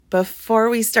Before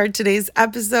we start today's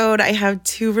episode, I have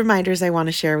two reminders I want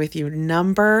to share with you.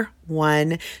 Number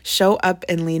one, Show Up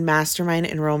and Lead Mastermind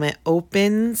enrollment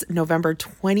opens November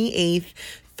 28th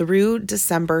through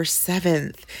December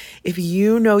 7th. If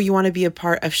you know you want to be a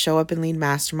part of Show Up and Lead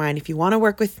Mastermind, if you want to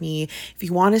work with me, if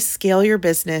you want to scale your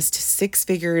business to 6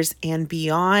 figures and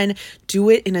beyond,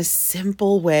 do it in a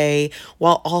simple way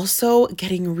while also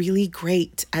getting really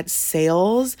great at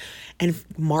sales and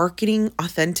marketing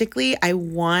authentically, I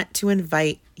want to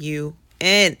invite you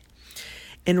in.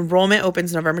 Enrollment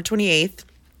opens November 28th.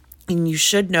 And you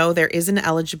should know there is an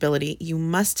eligibility. You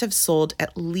must have sold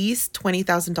at least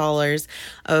 $20,000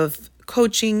 of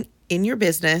coaching in your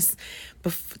business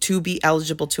to be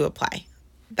eligible to apply.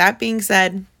 That being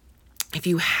said, if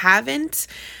you haven't,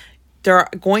 there are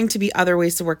going to be other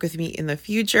ways to work with me in the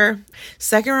future.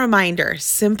 Second reminder,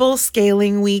 Simple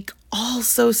Scaling Week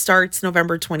also starts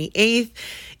November 28th.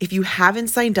 If you haven't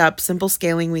signed up, Simple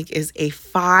Scaling Week is a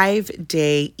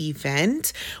 5-day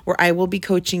event where I will be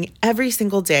coaching every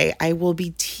single day. I will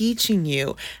be teaching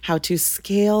you how to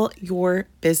scale your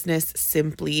business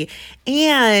simply,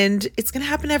 and it's going to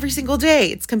happen every single day.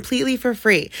 It's completely for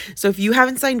free. So if you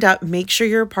haven't signed up, make sure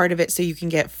you're a part of it so you can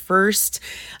get first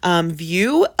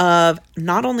view of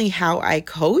not only how I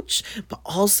coach, but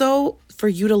also for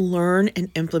you to learn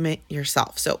and implement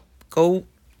yourself. So go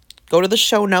to the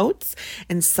show notes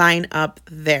and sign up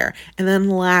there. And then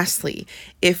lastly,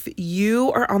 if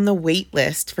you are on the wait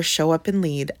list for Show Up and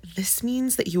Lead, this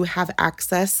means that you have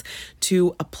access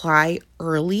to apply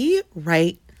early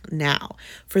right now.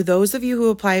 For those of you who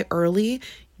apply early,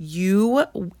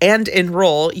 and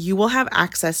enroll, you will have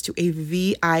access to a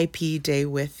VIP day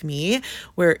with me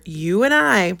where you and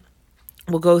I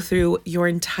will go through your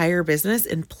entire business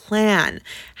and plan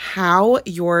how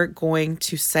you're going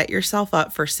to set yourself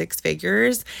up for 6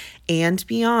 figures and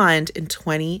beyond in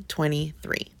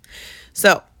 2023.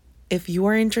 So if you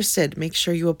are interested, make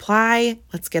sure you apply.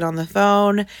 Let's get on the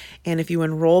phone. And if you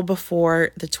enroll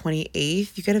before the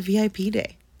 28th, you get a VIP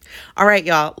day. All right,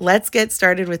 y'all, let's get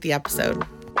started with the episode.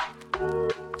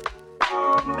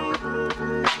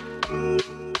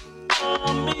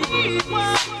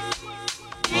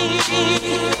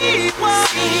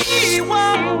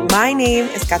 My name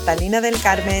is Catalina del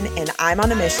Carmen, and I'm on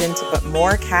a mission to put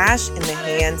more cash in the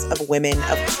hands of women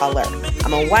of color.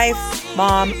 I'm a wife,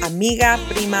 mom, amiga,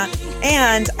 prima,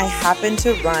 and I happen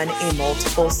to run a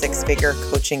multiple 6-figure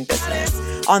coaching business.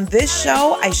 On this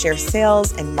show, I share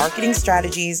sales and marketing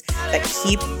strategies that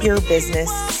keep your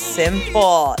business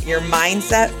simple, your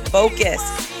mindset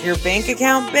focused, your bank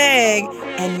account big,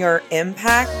 and your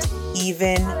impact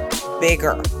even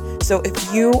bigger. So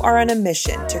if you are on a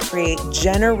mission to create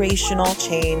generational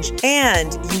change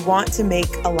and you want to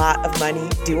make a lot of money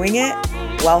doing it,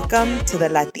 welcome to the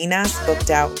Latinas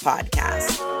Booked Out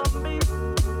podcast.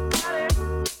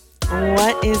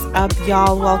 What is up,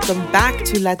 y'all? Welcome back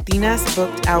to Latinas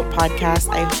Booked Out podcast.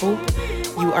 I hope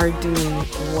you are doing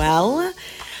well.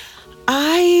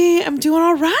 I am doing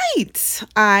all right.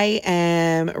 I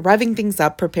am revving things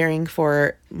up, preparing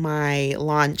for my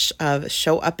launch of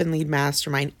Show Up and Lead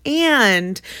Mastermind.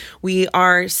 And we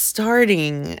are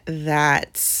starting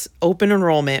that open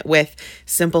enrollment with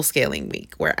Simple Scaling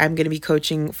Week, where I'm going to be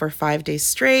coaching for 5 days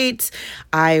straight.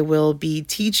 I will be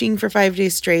teaching for 5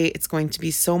 days straight. It's going to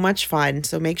be so much fun.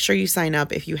 So make sure you sign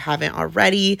up if you haven't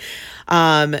already.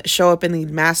 Show Up and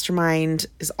Lead Mastermind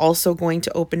is also going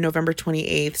to open November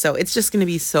 28th. So it's just going to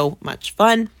be so much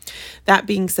fun. That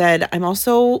being said, I'm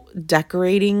also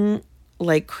decorating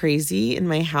like crazy in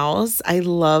my house. I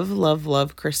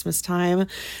love Christmas time.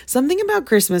 Something about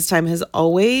Christmas time has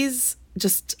always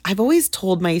I've always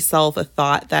told myself a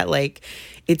thought that like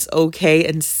it's okay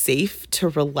and safe to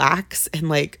relax and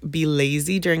like be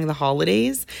lazy during the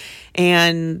holidays.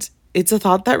 And it's a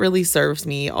thought that really serves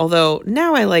me. Although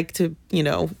now I like to,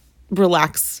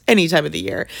 relax any time of the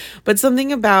year, but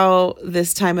something about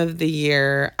this time of the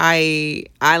year, I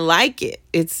like it.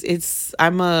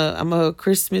 I'm a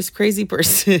Christmas crazy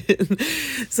person.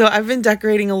 So I've been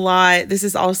decorating a lot. This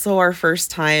is also our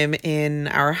first time in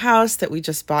our house that we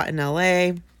just bought in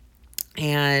LA.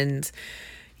 And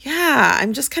yeah,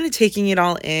 I'm just kind of taking it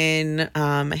all in.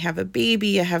 I have a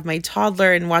baby, I have my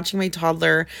toddler, and watching my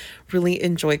toddler really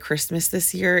enjoy Christmas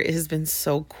this year, it has been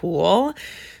so cool.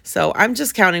 So I'm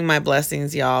just counting my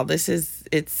blessings, y'all. It's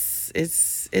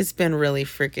been really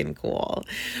freaking cool.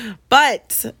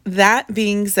 But that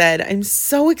being said, I'm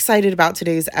so excited about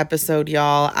today's episode,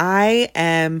 y'all. I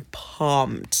am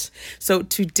pumped. So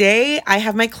today I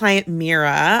have my client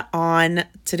Mira on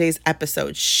today's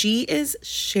episode. She is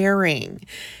sharing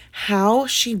how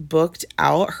she booked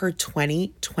out her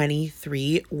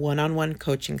 2023 one-on-one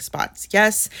coaching spots.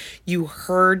 Yes, you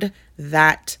heard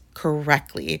that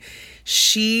correctly.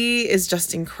 She is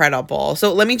just incredible.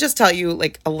 So let me just tell you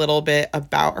like a little bit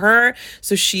about her.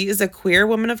 So she is a queer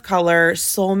woman of color,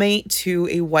 soulmate to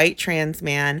a white trans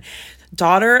man,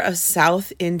 daughter of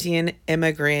South Indian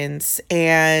immigrants,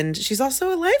 and she's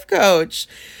also a life coach.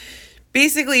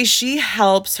 Basically, she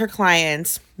helps her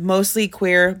clients, mostly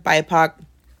queer, BIPOC,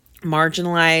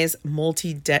 marginalized,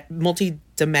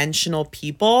 multi-dimensional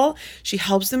people. She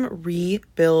helps them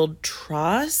rebuild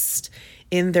trust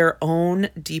in their own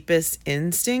deepest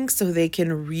instincts so they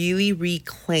can really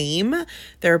reclaim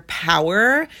their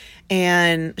power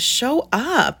and show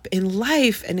up in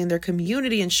life and in their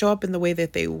community and show up in the way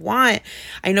that they want.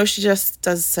 I know she just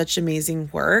does such amazing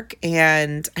work,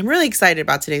 and I'm really excited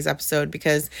about today's episode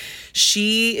because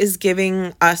she is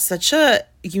giving us such a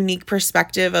unique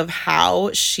perspective of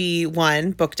how she,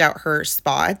 one, booked out her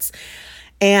spots,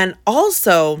 and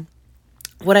also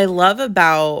what I love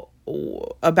about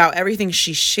everything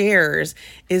she shares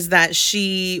is that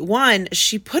she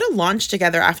put a launch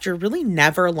together after really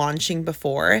never launching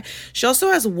before. She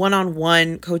also has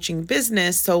one-on-one coaching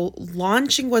business, so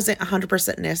launching wasn't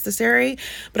 100% necessary,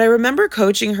 but I remember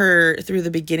coaching her through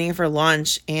the beginning of her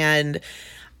launch, and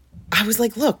I was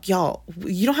like, look, y'all,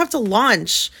 you don't have to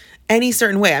launch any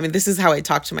certain way. I mean, this is how I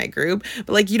talk to my group, but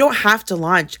like, you don't have to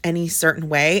launch any certain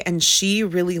way. And she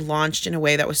really launched in a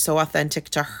way that was so authentic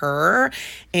to her.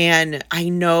 And I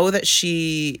know that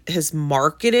she has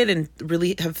marketed and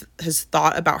really has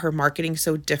thought about her marketing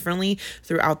so differently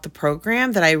throughout the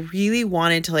program that I really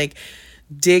wanted to like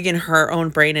dig in her own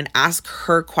brain and ask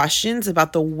her questions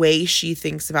about the way she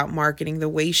thinks about marketing, the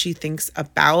way she thinks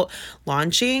about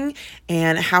launching,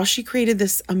 and how she created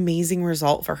this amazing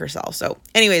result for herself. So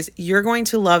anyways, you're going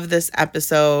to love this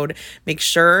episode. Make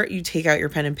sure you take out your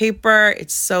pen and paper.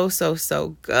 It's so, so,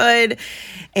 so good.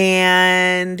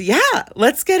 And yeah,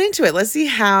 let's get into it. Let's see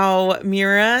how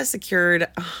Mira secured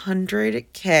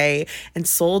 100K and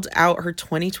sold out her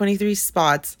 2023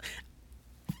 spots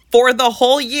for the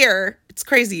whole year. It's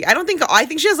crazy. I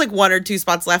think she has like 1 or 2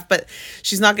 spots left, but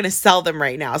she's not going to sell them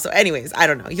right now. So anyways, I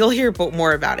don't know. You'll hear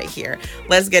more about it here.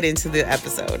 Let's get into the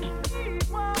episode.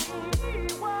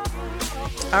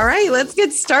 All right, let's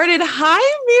get started.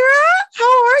 Hi, Mira.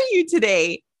 How are you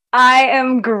today? I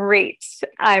am great.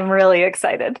 I'm really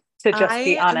excited to just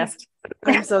be honest.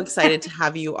 I'm so excited to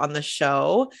have you on the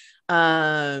show.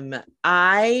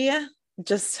 I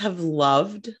just have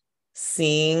loved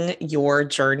seeing your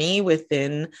journey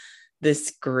within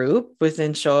this group,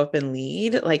 within Show Up and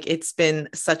Lead. Like, it's been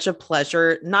such a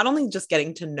pleasure, not only just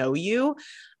getting to know you,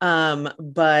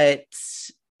 but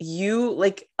you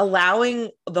like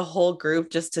allowing the whole group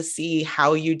just to see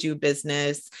how you do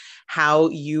business, how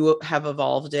you have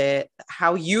evolved it,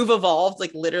 how you've evolved,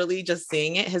 like literally just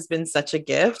seeing it has been such a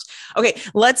gift. Okay,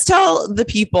 let's tell the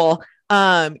people,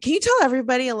 can you tell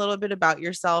everybody a little bit about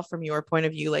yourself from your point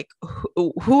of view? Like,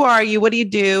 who are you? What do you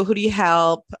do? Who do you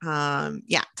help?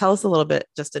 Yeah, tell us a little bit,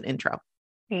 just an intro.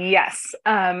 Yes.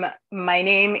 My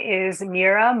name is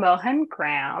Mira Mohan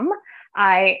Graham.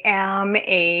 I am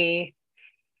a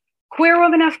queer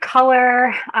woman of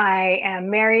color. I am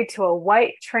married to a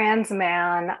white trans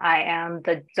man. I am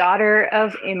the daughter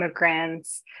of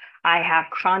immigrants. I have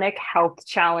chronic health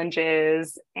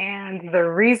challenges. And the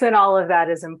reason all of that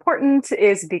is important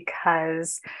is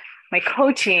because my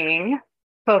coaching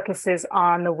focuses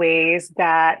on the ways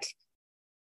that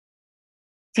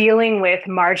dealing with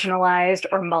marginalized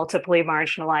or multiply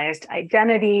marginalized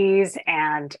identities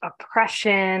and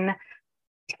oppression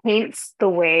taints the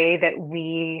way that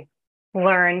we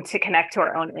learn to connect to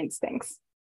our own instincts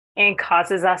and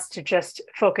causes us to just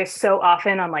focus so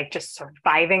often on like just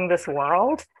surviving this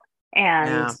world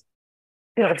and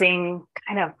building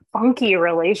kind of funky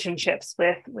relationships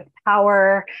with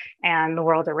power and the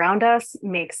world around us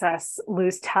makes us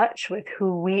lose touch with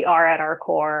who we are at our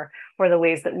core, or the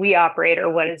ways that we operate, or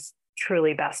what is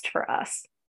truly best for us.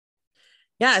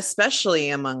 Yeah, especially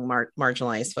among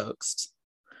marginalized folks.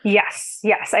 Yes.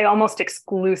 I almost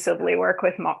exclusively work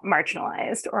with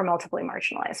marginalized or multiply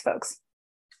marginalized folks.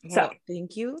 Well,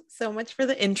 thank you so much for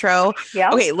the intro.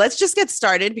 Yeah. Okay, let's just get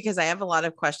started because I have a lot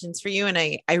of questions for you. And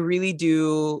I really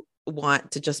do want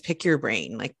to just pick your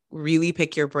brain, like really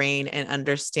pick your brain and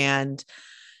understand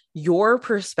your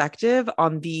perspective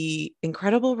on the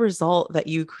incredible result that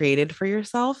you created for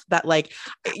yourself. That like,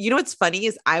 you know, what's funny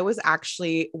is I was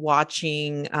actually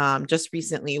watching, just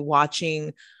recently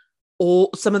watching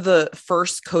some of the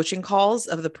first coaching calls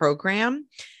of the program.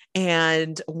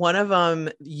 And one of them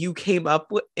you came up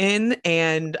in,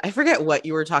 and I forget what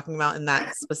you were talking about in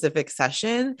that specific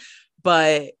session,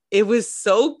 but it was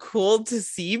so cool to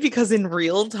see because in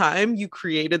real time you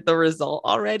created the result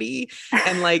already.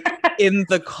 And like in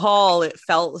the call, it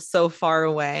felt so far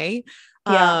away.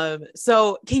 Yeah.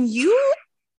 So can you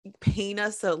paint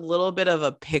us a little bit of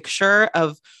a picture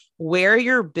of where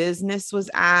your business was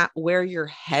at, where your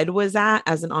head was at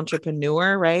as an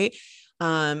entrepreneur, right?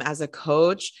 As a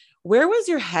coach, where was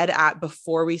your head at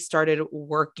before we started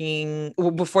working,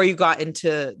 before you got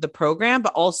into the program,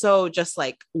 but also just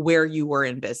like where you were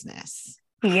in business?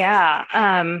 Yeah.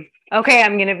 Okay,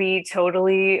 I'm going to be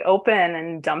totally open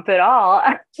and dump it all.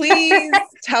 Please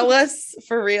tell us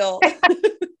for real.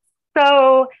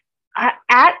 So,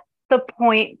 at the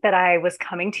point that I was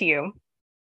coming to you,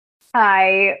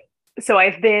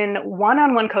 I've been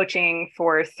one-on-one coaching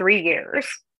for 3 years,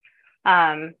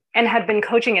 and had been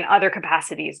coaching in other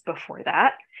capacities before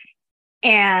that.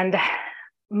 And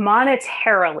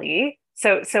monetarily,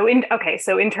 so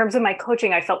in terms of my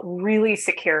coaching, I felt really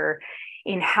secure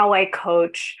in how I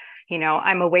coach.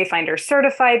 I'm a Wayfinder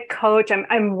certified coach.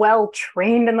 I'm well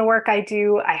trained in the work I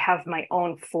do. I have my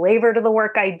own flavor to the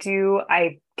work I do.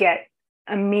 I get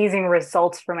amazing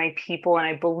results for my people, and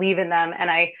I believe in them.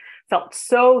 And I felt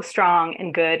so strong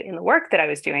and good in the work that I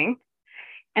was doing.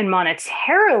 And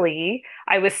monetarily,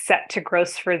 I was set to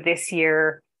gross for this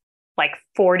year like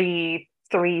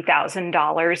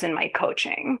 $43,000 in my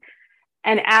coaching.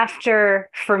 And after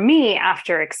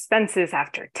expenses,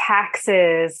 after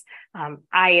taxes,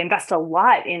 I invest a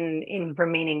lot in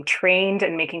remaining trained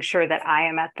and making sure that I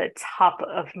am at the top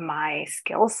of my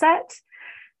skill set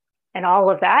and all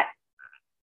of that.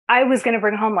 I was going to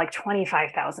bring home like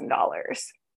 $25,000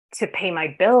 to pay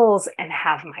my bills and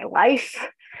have my life.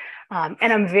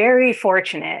 And I'm very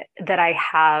fortunate that I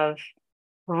have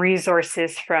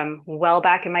resources from well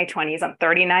back in my 20s. I'm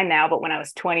 39 now, but when I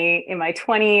was 20 in my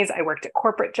 20s, I worked a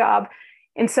corporate job.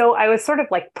 And so I was sort of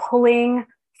like pulling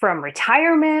from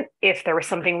retirement if there was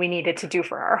something we needed to do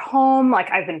for our home.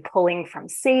 Like I've been pulling from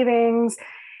savings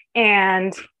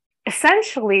and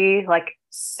essentially like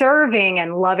serving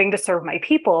and loving to serve my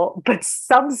people, but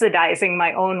subsidizing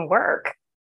my own work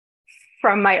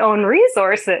from my own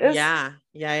resources. Yeah.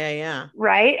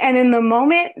 Right. And in the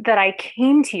moment that I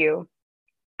came to you,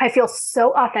 I feel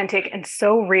so authentic and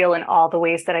so real in all the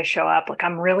ways that I show up. Like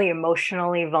I'm really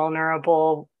emotionally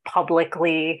vulnerable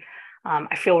publicly.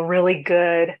 I feel really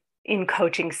good in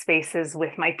coaching spaces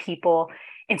with my people.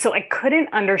 And so I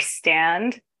couldn't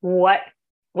understand what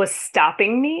was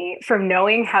stopping me from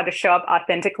knowing how to show up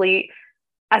authentically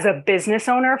as a business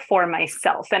owner for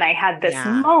myself. And I had this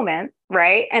moment,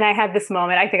 right? And I had this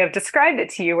moment, I think I've described it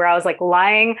to you, where I was like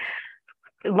lying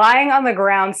on the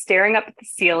ground, staring up at the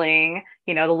ceiling.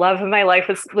 The love of my life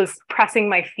was pressing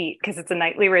my feet because it's a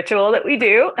nightly ritual that we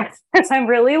do. I'm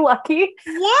really lucky.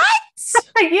 What?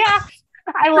 Yeah.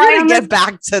 We're going to get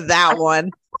back to that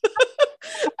one.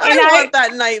 I love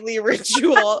that nightly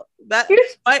ritual. That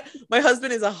my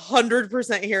husband is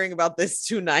 100% hearing about this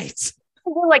tonight.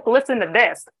 We're like, listen to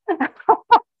this.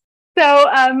 So,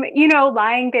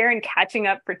 lying there and catching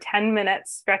up for 10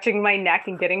 minutes, stretching my neck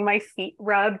and getting my feet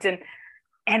rubbed. And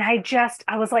I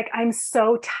was like, I'm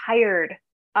so tired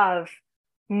of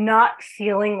not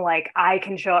feeling like I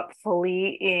can show up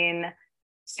fully in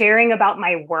sharing about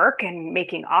my work and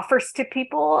making offers to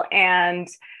people and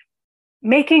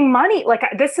making money. Like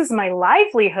this is my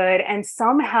livelihood. And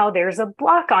somehow there's a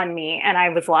block on me. And I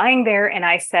was lying there and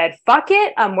I said, fuck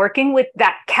it. I'm working with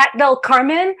that Cat Del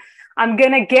Carmen. I'm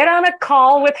going to get on a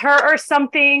call with her or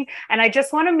something. And I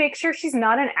just want to make sure she's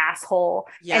not an asshole.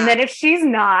 Yeah. And then if she's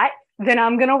not, then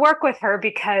I'm going to work with her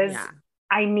because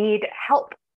I need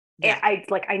help. Yeah.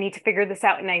 I need to figure this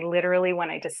out. And I literally,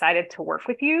 when I decided to work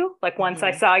with you, like once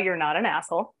I saw you're not an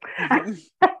asshole.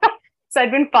 So I'd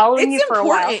been following you for a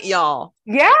while. Y'all.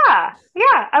 Yeah.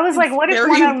 Yeah. I was like, what if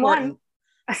one-on-one?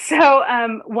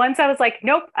 So once I was like,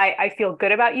 nope, I feel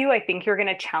good about you. I think you're going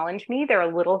to challenge me. There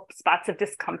are little spots of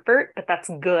discomfort, but that's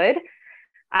good.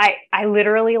 I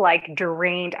literally like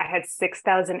drained. I had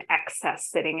 6,000 excess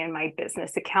sitting in my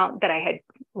business account that I had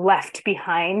left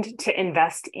behind to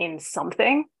invest in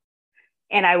something.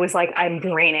 And I was like, I'm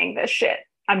draining this shit.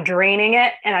 I'm draining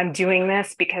it. And I'm doing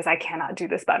this because I cannot do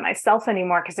this by myself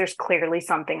anymore because there's clearly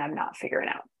something I'm not figuring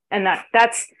out. And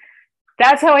that's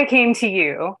how I came to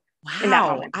you.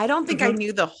 Wow. I don't think I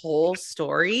knew the whole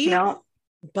story. No.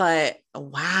 But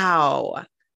wow.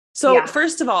 So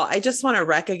first of all, I just want to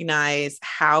recognize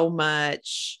how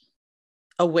much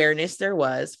awareness there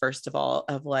was, first of all,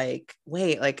 of like,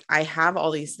 wait, like I have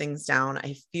all these things down.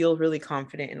 I feel really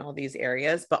confident in all these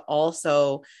areas, but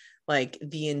also like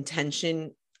the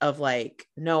intention of like,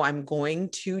 no, I'm going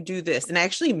to do this. And I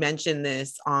actually mentioned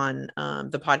this on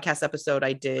the podcast episode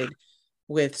I did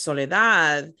with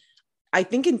Soledad. I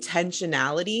think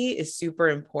intentionality is super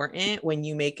important when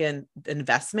you make an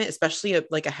investment, especially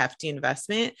like a hefty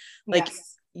investment. Like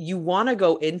Yes. you want to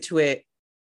go into it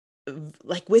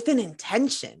like with an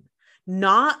intention,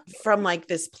 not from like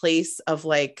this place of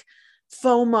like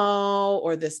FOMO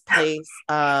or this place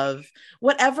of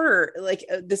whatever, like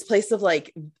this place of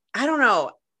like, I don't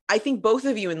know. I think both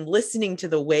of you, in listening to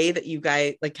the way that you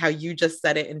guys, like how you just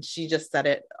said it and she just said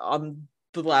it on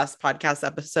the last podcast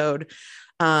episode,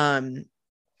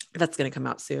 that's going to come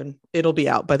out soon. It'll be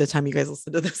out by the time you guys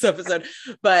listen to this episode.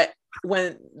 But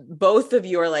when both of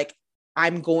you are like,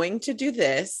 I'm going to do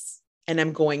this and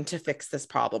I'm going to fix this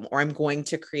problem, or I'm going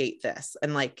to create this,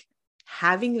 and like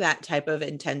having that type of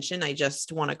intention, I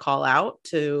just want to call out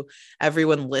to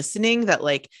everyone listening that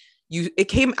like it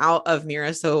came out of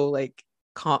Mira. So like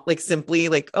simply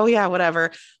like, oh yeah,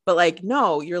 whatever. But like,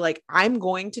 no, you're like, I'm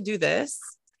going to do this.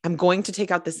 I'm going to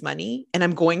take out this money and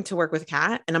I'm going to work with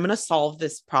Kat and I'm going to solve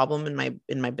this problem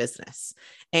in my business.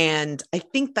 And I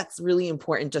think that's really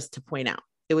important just to point out.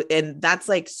 And that's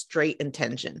like straight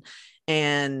intention.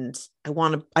 And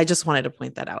I just wanted to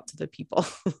point that out to the people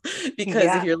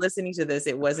because if you're listening to this,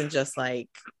 it wasn't just like,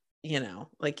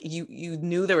 like you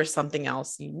knew there was something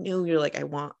else. You knew you're like, I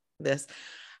want this.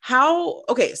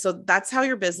 Okay. So that's how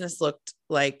your business looked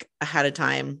like ahead of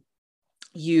time.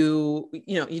 You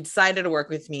decided to work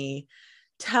with me.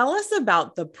 Tell us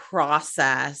about the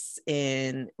process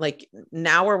in like,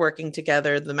 now we're working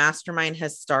together. The mastermind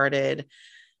has started.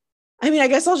 I mean, I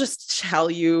guess I'll just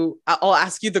tell you, I'll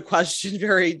ask you the question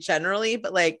very generally,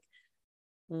 but like,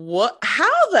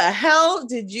 how the hell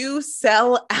did you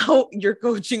sell out your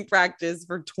coaching practice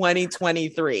for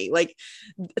 2023? Like,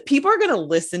 people are going to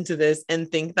listen to this and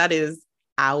think that is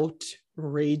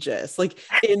outrageous, like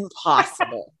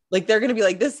impossible. Like, they're going to be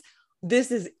like, this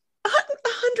is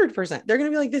 100%. They're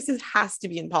going to be like, has to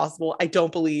be impossible. I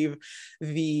don't believe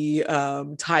the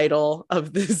title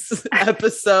of this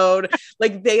episode.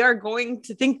 Like, they are going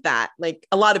to think that, like,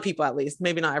 a lot of people, at least,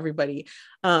 maybe not everybody.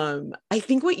 I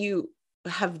think what you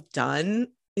have done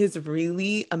is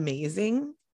really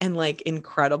amazing and like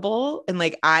incredible. And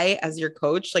like, I, as your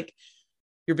coach, like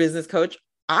your business coach,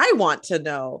 I want to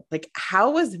know, like, how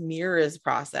was Mira's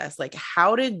process? Like,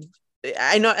 I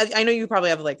know you probably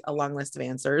have like a long list of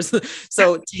answers.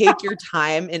 So take your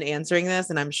time in answering this.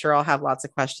 And I'm sure I'll have lots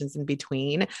of questions in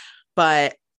between,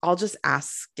 but I'll just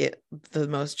ask it the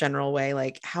most general way.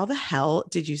 Like, how the hell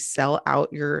did you sell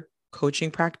out your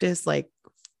coaching practice? Like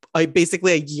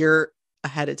basically a year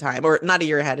ahead of time, or not a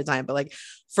year ahead of time, but like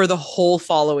for the whole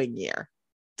following year.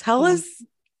 Tell us.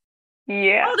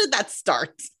 Yeah. How did that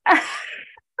start?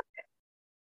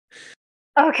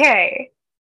 Okay.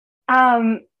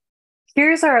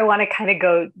 Here's where I want to kind of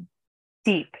go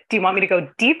deep. Do you want me to go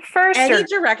deep first? Any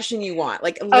direction you want.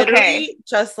 Like literally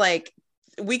just like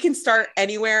we can start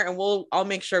anywhere and I'll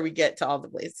make sure we get to all the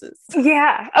places.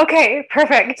 Yeah. Okay,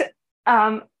 perfect.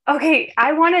 Okay,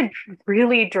 I want to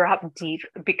really drop deep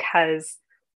because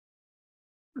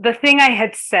the thing I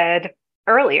had said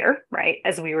earlier, right,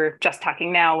 as we were just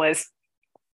talking now, was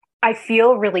I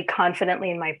feel really confidently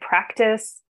in my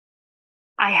practice.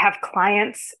 I have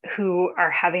clients who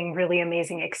are having really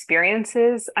amazing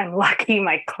experiences. I'm lucky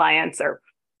my clients are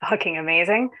fucking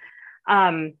amazing.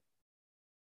 And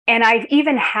I've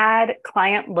even had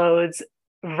client loads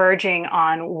verging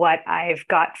on what I've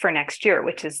got for next year,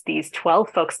 which is these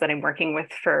 12 folks that I'm working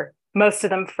with, for most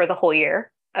of them for the whole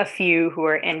year, a few who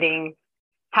are ending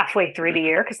halfway through the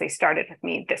year because they started with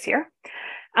me this year.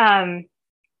 But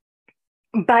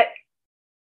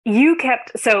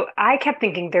I kept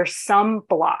thinking there's some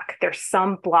block,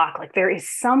 like there is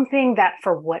something that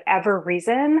for whatever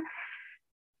reason,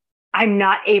 I'm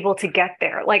not able to get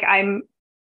there. Like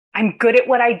I'm good at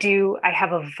what I do. I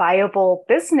have a viable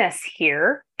business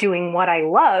here doing what I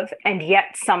love. And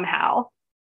yet somehow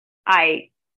I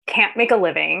can't make a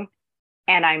living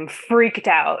and I'm freaked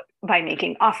out by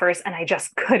making offers and I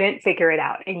just couldn't figure it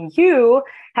out. And you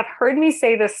have heard me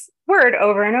say this word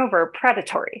over and over,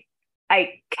 predatory.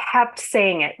 I kept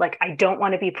saying it, like, I don't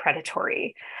want to be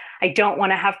predatory. I don't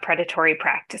want to have predatory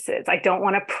practices. I don't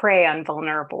want to prey on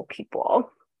vulnerable people.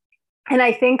 And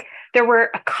I think there were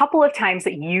a couple of times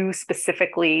that you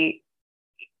specifically,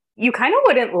 you kind of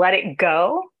wouldn't let it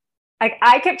go. Like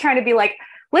I kept trying to be like,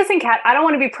 listen, Kat, I don't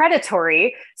want to be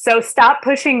predatory. So stop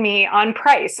pushing me on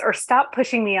price or stop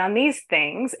pushing me on these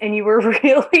things. And you were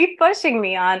really pushing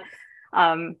me on,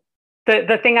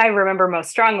 the thing I remember most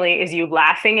strongly is you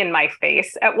laughing in my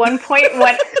face at one point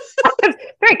when I was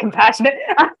very compassionate.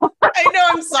 I know,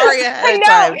 I'm sorry ahead of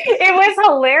time. time. It was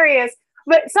hilarious.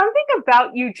 But something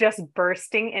about you just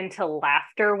bursting into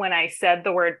laughter when I said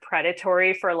the word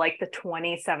predatory for like the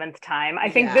 27th time. I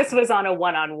think this was on a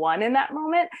one-on-one in that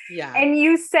moment. Yeah. And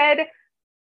you said,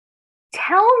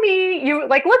 tell me, you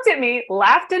like looked at me,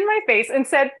 laughed in my face and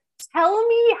said, tell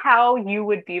me how you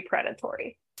would be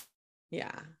predatory.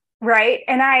 Yeah. Right.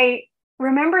 And I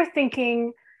remember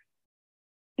thinking,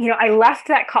 you know, I left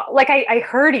that call, like I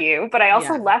heard you, but I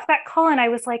also left that call and I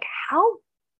was like, how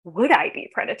would I be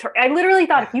predatory? I literally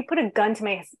thought if you put a gun to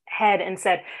my head and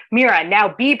said, Mira,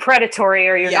 now be predatory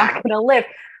or you're not going to live.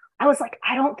 I was like,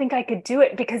 I don't think I could do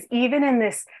it, because even in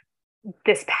this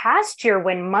past year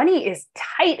when money is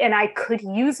tight and I could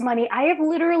use money, I have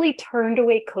literally turned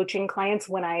away coaching clients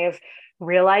when I have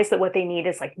realized that what they need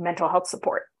is like mental health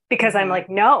support, because I'm like,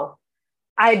 no,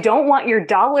 I don't want your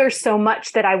dollars so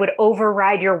much that I would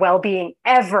override your well-being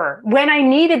ever, when I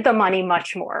needed the money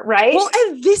much more. Right. Well,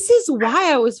 and this is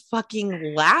why I was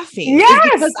fucking laughing.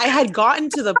 Yes. Because I had gotten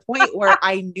to the point where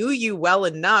I knew you well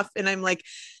enough. And I'm like,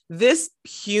 this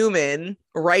human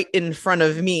right in front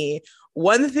of me,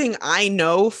 one thing I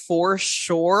know for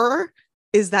sure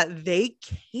is that they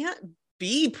can't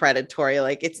be predatory.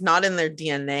 Like, it's not in their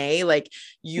DNA. Like,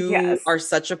 you are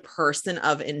such a person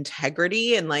of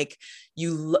integrity, and like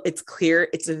it's clear,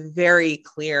 it's very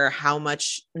clear how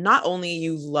much not only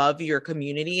you love your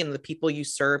community and the people you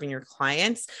serve and your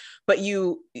clients, but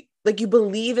you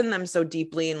believe in them so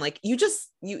deeply. And like,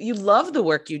 you love the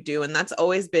work you do. And that's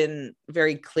always been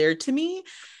very clear to me.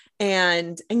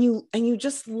 And you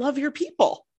just love your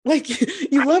people. Like,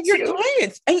 you love your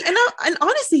clients, and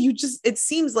honestly, it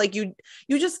seems like you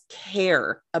just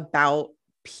care about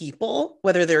people,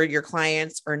 whether they're your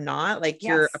clients or not. Like,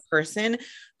 you're a person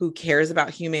who cares about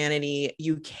humanity.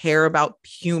 You care about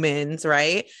humans,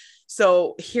 right?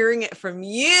 So hearing it from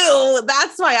you,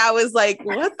 that's why I was like,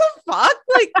 what the fuck?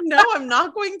 Like, no, I'm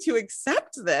not going to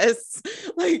accept this.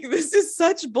 Like, this is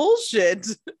such bullshit.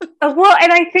 Well,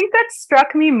 and I think that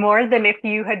struck me more than if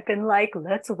you had been like,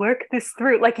 let's work this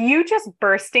through. Like, you just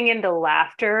bursting into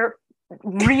laughter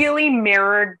really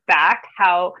mirrored back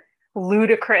how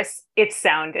ludicrous it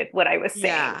sounded, what I was saying.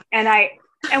 Yeah.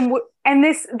 And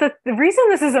the reason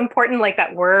this is important, like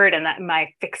that word and that my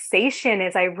fixation,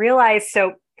 is I realized,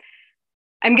 so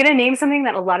I'm going to name something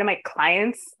that a lot of my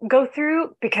clients go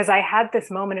through, because I had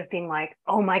this moment of being like,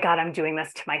 oh my God, I'm doing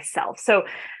this to myself. So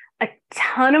a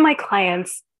ton of my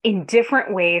clients, in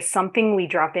different ways, something we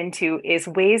drop into is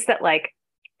ways that, like,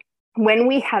 when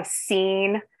we have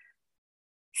seen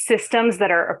systems that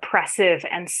are oppressive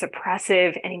and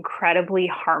suppressive and incredibly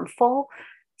harmful,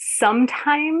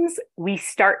 sometimes we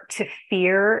start to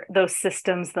fear those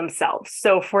systems themselves.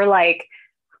 So if we're like,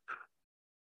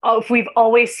 if we've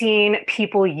always seen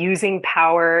people using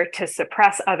power to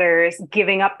suppress others,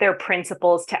 giving up their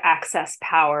principles to access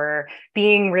power,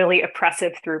 being really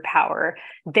oppressive through power,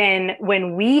 then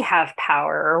when we have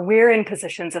power or we're in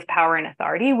positions of power and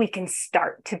authority, we can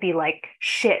start to be like,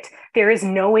 shit, there is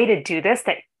no way to do this.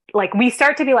 That, like, we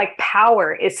start to be like,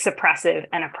 power is suppressive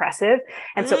and oppressive.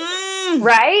 And so,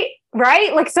 right?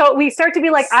 Like, so we start to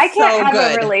be like, I can't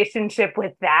have a relationship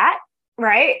with that.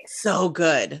 Right. So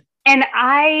good. And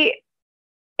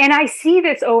I see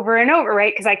this over and over,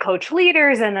 right? Because I coach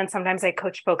leaders, and then sometimes I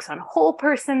coach folks on whole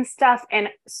person stuff. And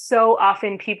so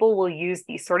often people will use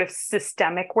these sort of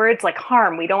systemic words like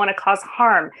harm. We don't want to cause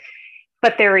harm,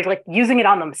 but they're like using it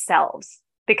on themselves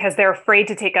because they're afraid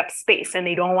to take up space and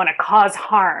they don't want to cause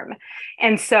harm.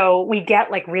 And so we get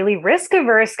like really risk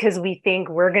averse because we think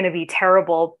we're going to be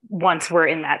terrible once we're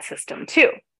in that system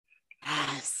too.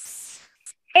 Yes.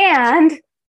 And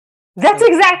that's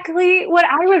exactly what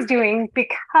I was doing,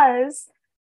 because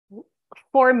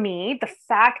for me, the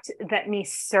fact that me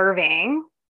serving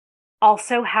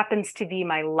also happens to be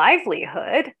my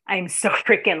livelihood, I'm so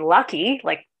freaking lucky.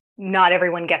 Like, not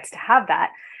everyone gets to have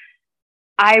that.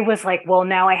 I was like, well,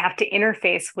 now I have to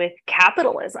interface with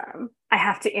capitalism. I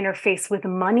have to interface with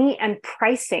money and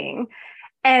pricing.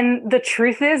 And the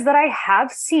truth is that I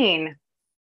have seen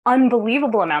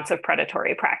unbelievable amounts of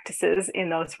predatory practices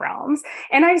in those realms.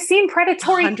 And I've seen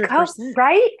predatory,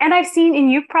 right? And I've seen,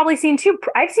 and you've probably seen too,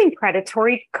 I've seen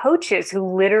predatory coaches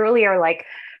who literally are like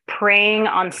preying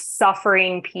on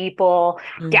suffering people,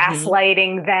 Mm-hmm.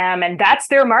 gaslighting them. And that's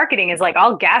their marketing, is like,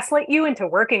 I'll gaslight you into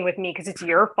working with me because it's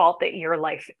your fault that your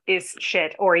life is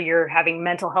shit or you're having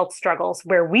mental health struggles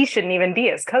where we shouldn't even be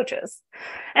as coaches.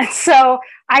 And so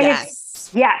Yes.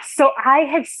 so I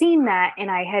had seen that, and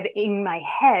I had in my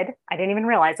head, I didn't even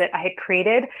realize it, I had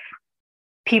created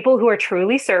people who are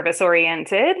truly service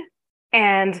oriented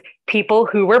and people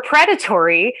who were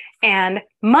predatory and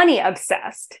money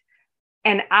obsessed.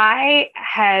 And I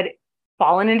had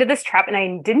fallen into this trap, and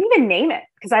I didn't even name it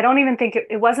because I don't even think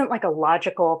it wasn't like a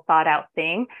logical thought out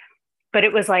thing, but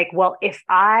it was like, well, if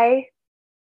I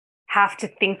have to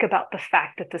think about the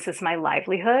fact that this is my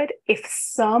livelihood, if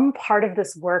some part of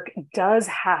this work does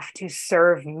have to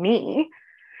serve me,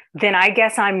 then I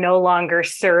guess I'm no longer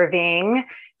serving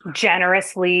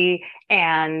generously.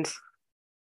 And,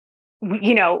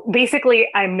 basically,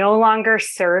 I'm no longer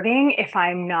serving if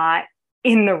I'm not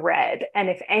in the red. And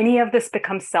if any of this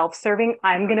becomes self-serving,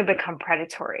 I'm going to become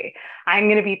predatory. I'm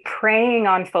going to be preying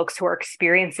on folks who are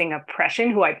experiencing oppression,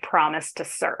 who I promised to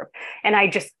serve. And I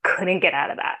just couldn't get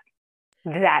out of that.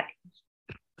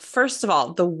 First of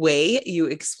all, the way you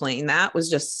explained that was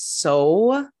just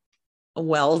so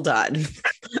well done.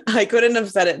 I couldn't have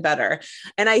said it better.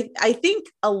 And I think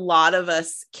a lot of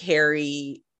us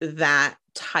carry that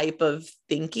type of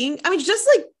thinking. I mean, just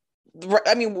like,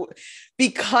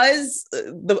 because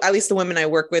at least the women I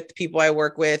work with, the people I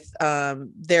work with,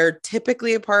 they're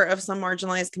typically a part of some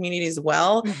marginalized community as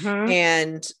well. Mm-hmm.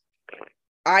 And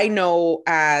I know,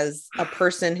 as a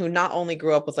person who not only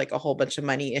grew up with like a whole bunch of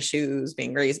money issues,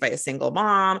 being raised by a single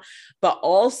mom, but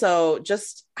also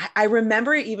just, I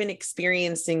remember even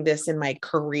experiencing this in my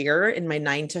career, in my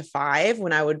 9 to 5,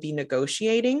 when I would be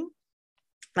negotiating,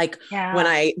 like when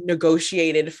I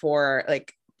negotiated for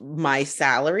like my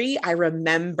salary. I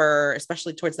remember,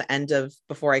 especially towards the end of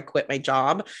before I quit my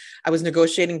job, I was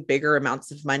negotiating bigger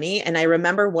amounts of money. And I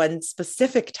remember one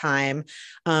specific time,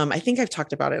 I think I've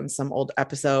talked about it in some old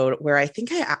episode, where I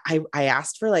think I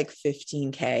asked for like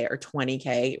 15K or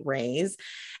 20K raise.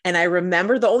 And I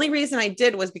remember the only reason I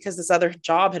did was because this other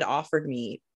job had offered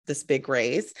me this big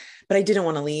raise, but I didn't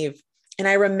want to leave. And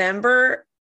I remember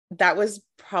that was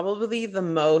probably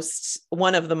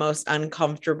one of the most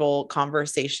uncomfortable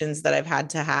conversations that I had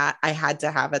to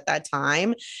have at that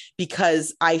time,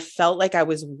 because I felt like I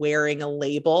was wearing a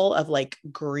label of like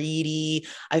greedy.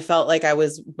 I felt like I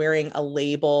was wearing a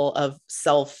label of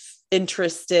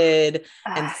self-interested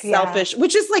and selfish,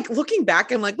 which is like, looking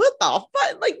back, I'm like, what the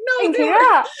fuck? Like, no,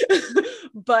 dude.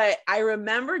 But I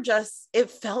remember it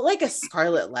felt like a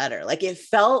scarlet letter. Like, it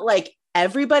felt like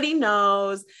everybody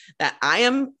knows that I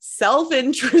am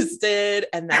self-interested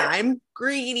and that I'm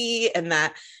greedy, and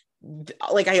that,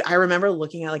 like, I remember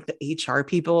looking at like the HR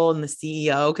people and the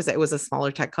CEO, because it was a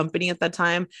smaller tech company at that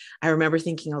time. I remember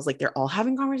thinking, I was like, they're all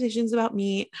having conversations about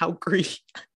me, how greedy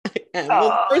I am.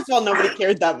 Well, first of all, nobody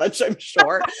cared that much, I'm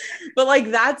sure. But like,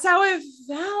 that's how it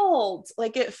felt.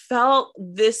 Like, it felt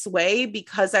this way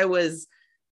because I was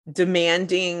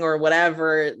demanding or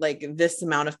whatever, like this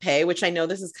amount of pay, which I know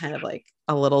this is kind of like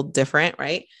a little different,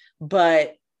 right?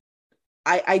 But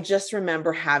I just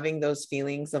remember having those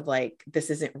feelings of like,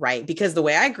 this isn't right, because the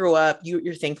way I grew up,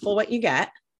 you're thankful what you get,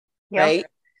 right?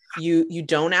 You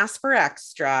don't ask for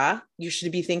extra. You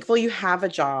should be thankful you have a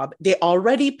job. They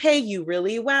already pay you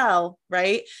really well,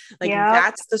 right? Like,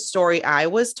 that's the story I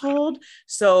was told.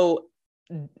 So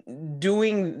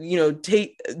doing,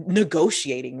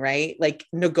 negotiating, right? Like,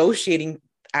 negotiating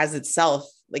as itself,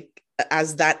 like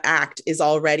as that act, is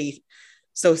already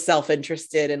so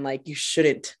self-interested, and like, you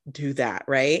shouldn't do that,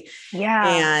 right?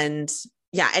 And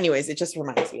anyways, it just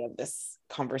reminds me of this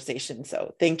conversation.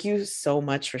 So thank you so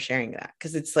much for sharing that,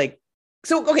 because it's like,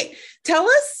 so okay, tell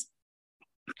us,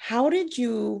 tell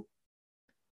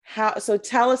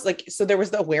us, like, so there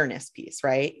was the awareness piece,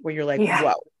 right, where you're like,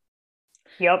 whoa.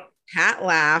 Kat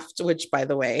laughed, which, by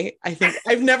the way, I think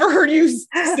I've never heard you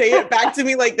say it back to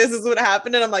me like, this is what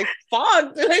happened. And I'm like,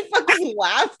 fuck, did I fucking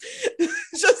laugh?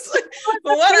 Just like,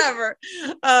 whatever.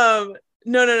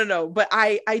 No. But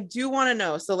I do want to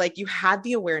know. So like, you had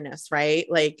the awareness, right?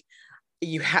 Like,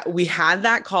 we had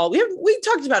that call. We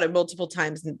talked about it multiple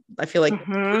times, and I feel like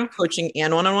coaching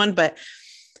and one-on-one, but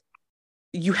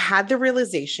you had the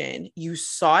realization, you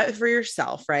saw it for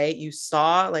yourself, right? You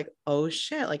saw like, oh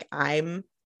shit, like, I'm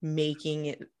making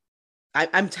it,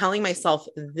 I'm telling myself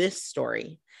this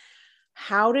story.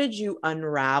 How did you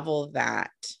unravel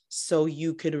that so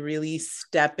you could really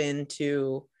step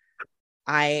into,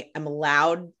 I am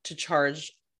allowed to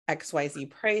charge XYZ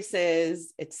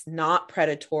prices. It's not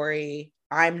predatory.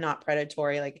 I'm not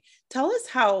predatory. Like, tell us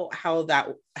how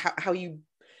you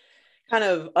kind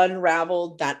of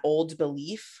unraveled that old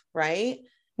belief, right?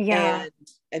 Yeah.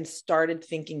 And started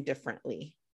thinking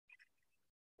differently.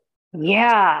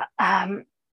 Yeah.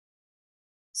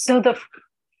 So the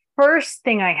first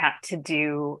thing I had to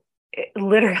do,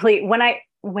 literally, when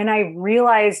I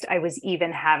realized I was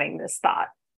even having this thought,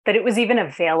 that it was even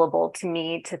available to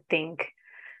me to think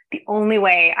the only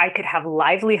way I could have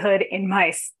livelihood in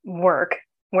my work,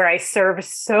 where I serve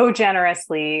so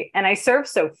generously and I serve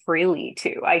so freely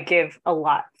too. I give a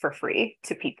lot for free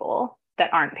to people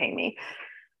that aren't paying me.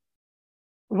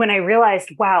 When I realized,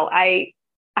 wow,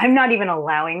 I'm not even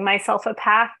allowing myself a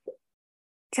path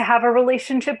to have a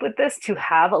relationship with this, to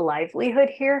have a livelihood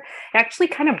here, it actually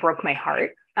kind of broke my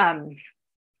heart. And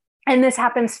this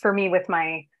happens for me with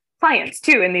my clients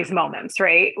too in these moments,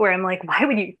 right? Where I'm like, why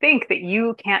would you think that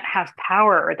you can't have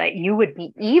power or that you would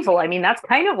be evil? I mean, that's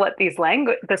kind of what this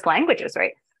language is,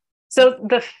 right? So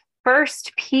the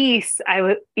first piece,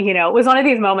 it was one of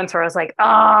these moments where I was like, oh,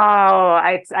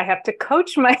 I have to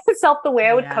coach myself the way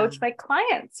I would coach my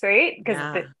clients, right?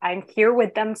 Because I'm here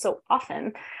with them so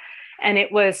often. And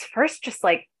it was first just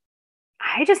like,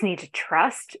 I just need to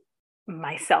trust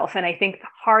myself. And I think the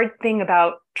hard thing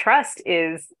about trust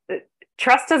is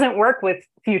trust doesn't work with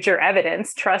future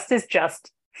evidence. Trust is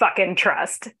just fucking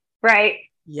trust, right?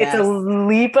 Yes. It's a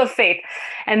leap of faith.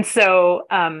 And so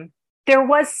there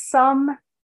was some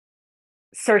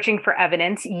searching for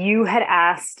evidence. You had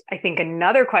asked, I think,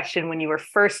 another question when you were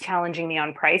first challenging me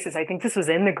on prices. I think this was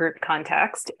in the group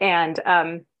context. And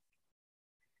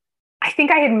I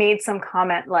think I had made some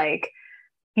comment like,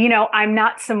 I'm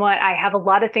not someone, I have a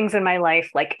lot of things in my life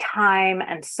like time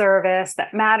and service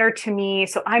that matter to me.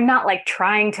 So I'm not like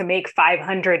trying to make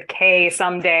 500K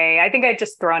someday. I think I'd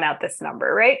just thrown out this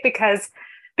number, right? Because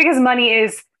money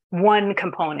is one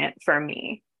component for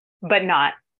me, but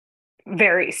not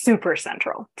very super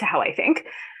central to how I think.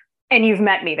 And you've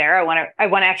met me there. I want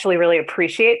to actually really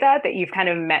appreciate that you've kind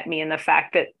of met me in the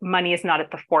fact that money is not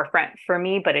at the forefront for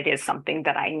me, but it is something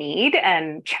that I need,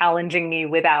 and challenging me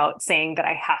without saying that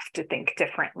I have to think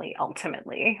differently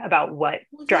ultimately about what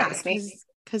drives me.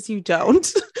 Because you don't.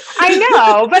 I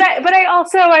know, but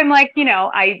I'm like,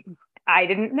 I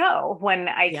didn't know when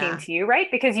I came to you, right?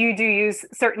 Because you do use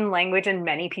certain language, and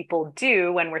many people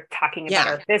do when we're talking about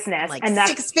our business. Like, and that's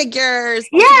 6 figures.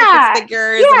 Yeah. 6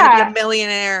 figures. I'm going to be a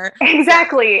millionaire.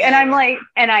 Exactly. Yeah. And I'm like,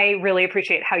 and I really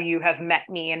appreciate how you have met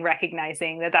me and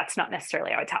recognizing that that's not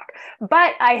necessarily how I talk.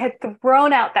 But I had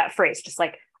thrown out that phrase, just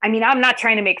like, I mean, I'm not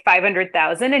trying to make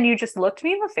 500,000. And you just looked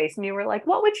me in the face and you were like,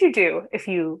 what would you do if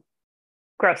you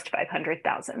grossed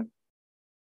 500,000?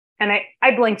 And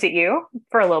I blinked at you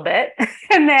for a little bit.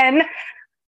 And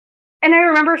I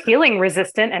remember feeling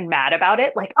resistant and mad about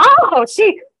it. Like, oh,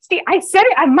 I said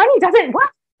it, money doesn't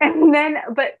what? And then,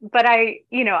 but I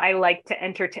like to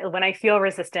entertain. When I feel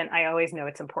resistant, I always know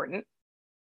it's important.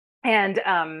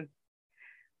 And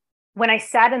when I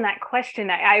sat in that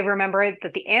question, I remember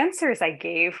that the answers I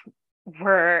gave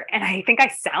were, and I think I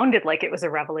sounded like it was a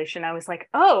revelation. I was like,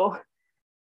 oh,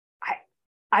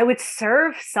 I would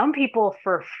serve some people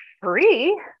for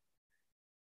free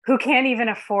who can't even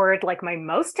afford like my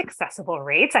most accessible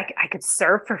rates. I could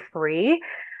serve for free.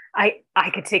 I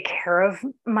could take care of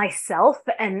myself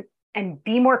and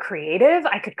be more creative.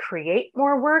 I could create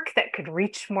more work that could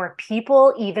reach more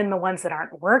people, even the ones that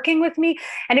aren't working with me.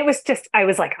 And it was just, I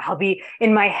was like, I'll be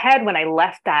in my head when I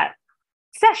left that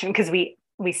session, because we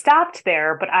stopped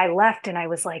there, but I left and I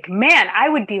was like, man, I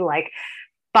would be like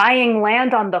buying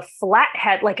land on the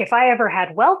Flathead. Like if I ever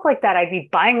had wealth like that, I'd be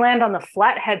buying land on the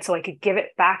Flathead so I could give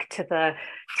it back to the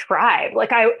tribe.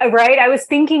 Like I was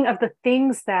thinking of the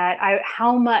things that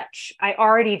how much I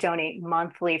already donate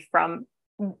monthly from,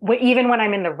 even when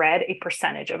I'm in the red, a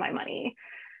percentage of my money,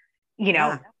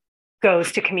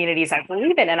 goes to communities I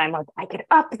believe in. And I'm like, I could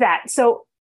up that. So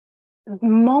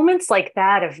moments like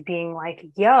that of being like,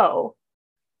 yo,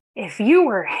 if you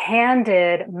were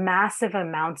handed massive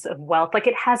amounts of wealth, like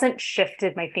it hasn't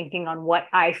shifted my thinking on what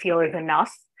I feel is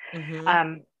enough.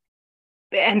 Mm-hmm.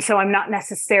 And so I'm not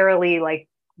necessarily like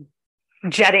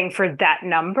jetting for that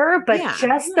number, but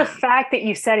the fact that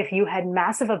you said, if you had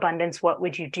massive abundance, what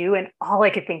would you do? And all I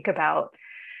could think about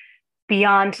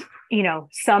beyond,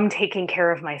 some taking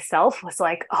care of myself was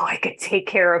like, oh, I could take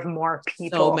care of more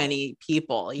people. So many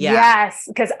people. Yeah. Yes.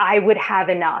 Because I would have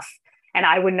enough. And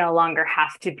I would no longer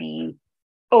have to be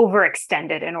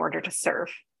overextended in order to serve.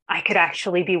 I could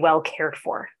actually be well cared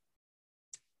for.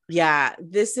 Yeah,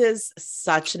 this is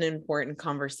such an important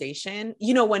conversation.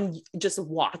 When just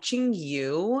watching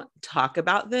you talk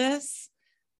about this,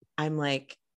 I'm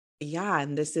like, yeah,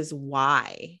 and this is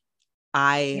why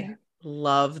I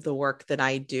love the work that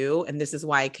I do. And this is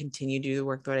why I continue to do the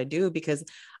work that I do, because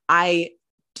I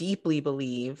deeply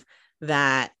believe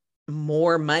that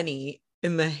more money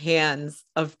in the hands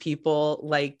of people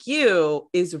like you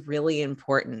is really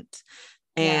important.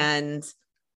 Yeah. And,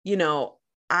 you know,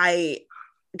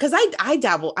 because I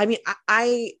dabble. I mean,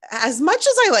 I, as much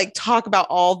as I like talk about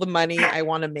all the money I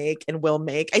want to make and will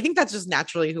make, I think that's just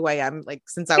naturally who I am, like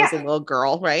since I was a little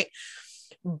girl, right?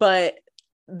 But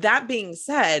that being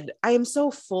said, I am so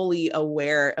fully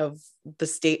aware of the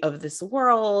state of this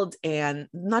world, and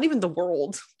not even the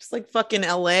world, just like fucking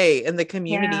LA and the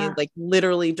community, Yeah. like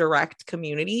literally direct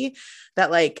community,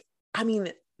 that like, I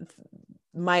mean,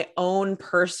 my own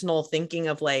personal thinking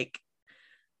of like,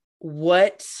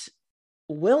 what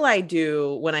will I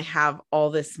do when I have all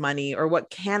this money, or what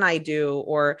can I do,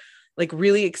 or like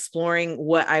really exploring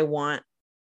what I want,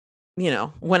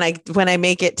 when I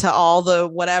make it to all the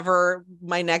whatever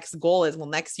my next goal is. Well,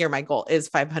 next year my goal is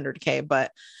 500K,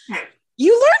 but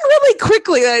you learn really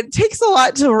quickly that it takes a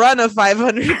lot to run a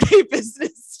 500K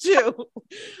business too.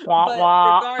 Wah, But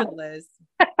wah.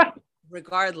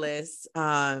 regardless,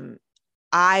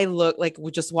 I look like,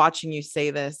 just watching you say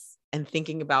this and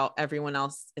thinking about everyone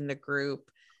else in the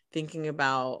group, thinking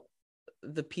about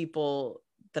the people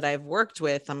that I've worked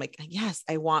with, I'm like, yes,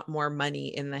 I want more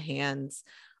money in the hands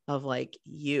of like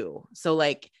you. So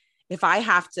like, if I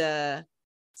have to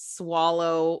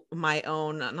swallow my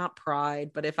own, not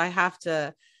pride, but if I have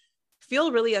to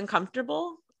feel really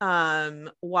uncomfortable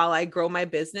while I grow my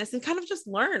business and kind of just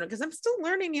learn, because I'm still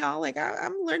learning, y'all. Like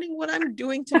I'm learning what I'm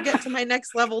doing to get to my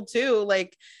next level too.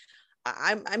 Like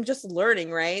I'm just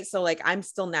learning, right? So like I'm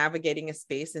still navigating a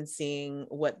space and seeing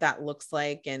what that looks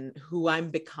like and who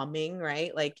I'm becoming,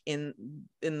 right? Like in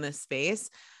this space,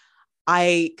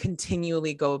 I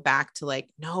continually go back to like,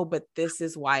 no, but this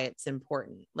is why it's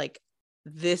important. Like,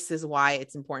 this is why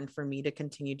it's important for me to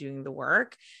continue doing the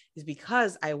work, is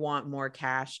because I want more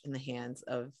cash in the hands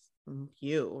of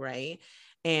you. Right.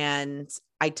 And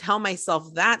I tell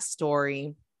myself that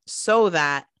story so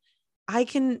that I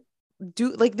can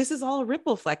do, like, this is all a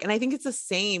ripple effect. And I think it's the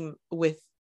same with,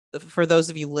 for those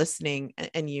of you listening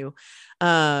and you,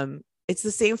 it's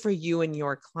the same for you and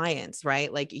your clients,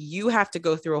 right? Like you have to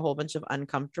go through a whole bunch of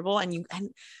uncomfortable, and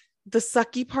the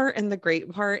sucky part and the great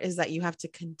part is that you have to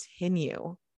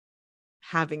continue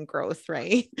having growth,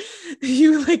 right?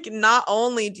 You like, not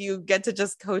only do you get to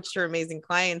just coach your amazing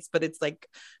clients, but it's like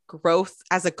growth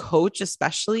as a coach,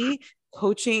 especially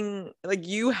coaching, like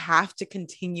you have to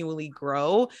continually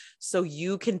grow so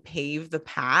you can pave the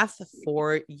path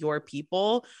for your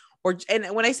people.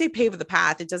 And when I say pave the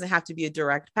path, it doesn't have to be a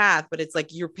direct path, but it's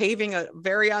like you're paving a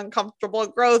very uncomfortable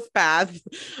growth path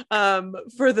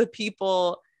for the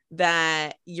people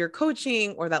that you're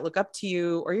coaching, or that look up to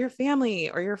you, or your family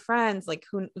or your friends. Like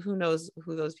who knows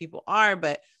who those people are,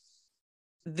 but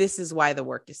this is why the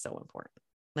work is so important.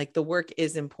 Like the work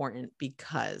is important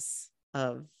because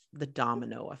of the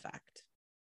domino effect.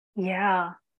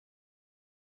 Yeah.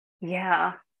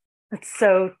 Yeah. It's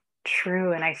so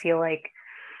true. And I feel like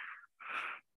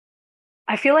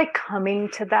coming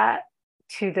to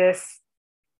this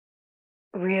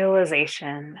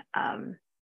realization,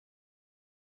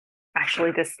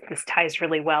 actually this ties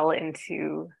really well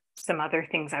into some other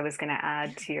things I was going to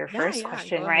add to your first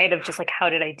question, right? Of just like, how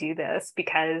did I do this?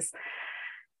 Because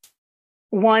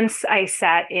once I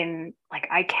sat in, like,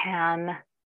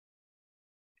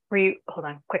 hold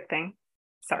on, quick thing.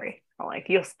 Sorry. I'll like,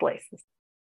 you'll splice this.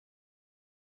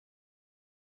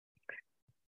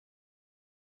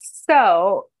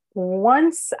 So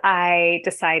once I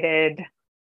decided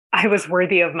I was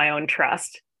worthy of my own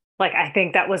trust, like, I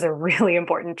think that was a really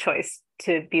important choice,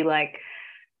 to be like,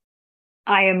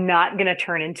 I am not going to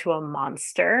turn into a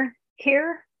monster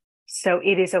here. So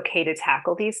it is okay to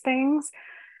tackle these things.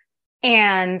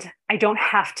 And I don't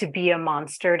have to be a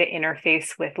monster to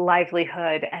interface with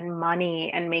livelihood and money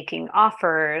and making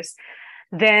offers.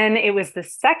 Then it was the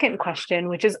second question,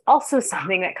 which is also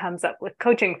something that comes up with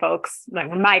coaching folks,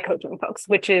 like my coaching folks,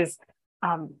 which is,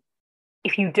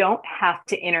 if you don't have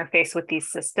to interface with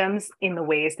these systems in the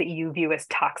ways that you view as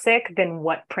toxic, then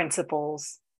what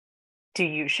principles do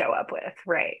you show up with?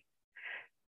 Right.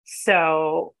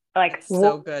 So like, that's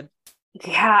so good.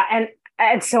 Yeah.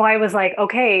 And so I was like,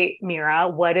 okay, Mira,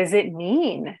 what does it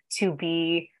mean to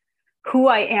be who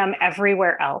I am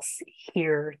everywhere else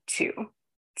here too?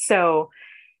 So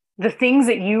the things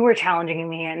that you were challenging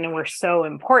me in were so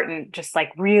important, just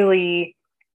like really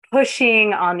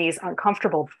pushing on these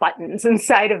uncomfortable buttons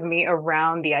inside of me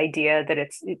around the idea that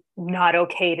it's not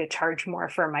okay to charge more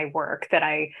for my work, that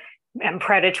I am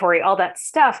predatory, all that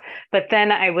stuff. But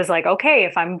then I was like, okay,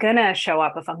 if I'm going to show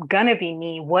up, if I'm going to be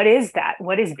me, what is that?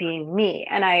 What is being me?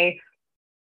 And I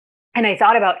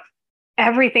thought about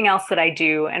everything else that I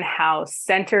do and how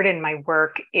centered in my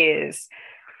work is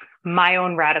my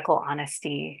own radical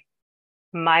honesty,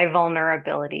 my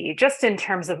vulnerability, just in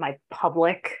terms of my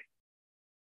public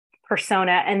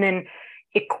persona. And then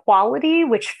equality,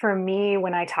 which for me,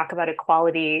 when I talk about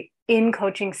equality in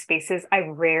coaching spaces, I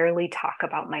rarely talk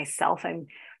about myself. I'm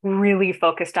really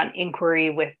focused on inquiry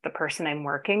with the person I'm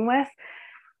working with.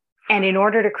 And in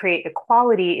order to create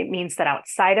equality, it means that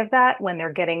outside of that, when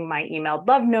they're getting my emailed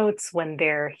love notes, when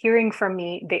they're hearing from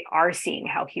me, they are seeing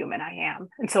how human I am.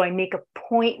 And so I make a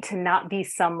point to not be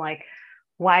some like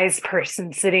wise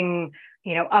person sitting,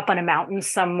 up on a mountain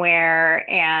somewhere,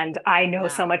 and I know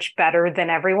so much better than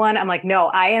everyone. I'm like, no,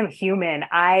 I am human.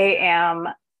 I am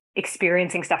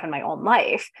experiencing stuff in my own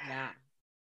life. Yeah.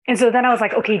 And so then I was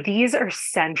like, okay, these are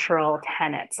central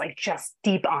tenets, like just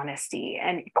deep honesty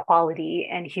and equality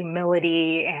and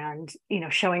humility and,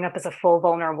 showing up as a full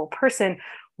vulnerable person.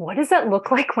 What does that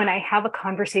look like when I have a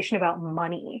conversation about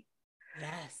money?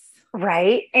 Yes.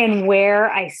 Right. And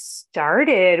where I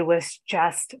started was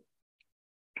just,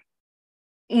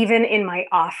 even in my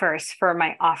offers, for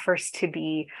my offers to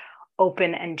be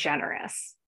open and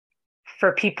generous,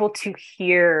 for people to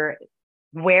hear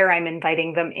where I'm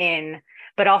inviting them in,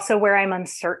 but also where I'm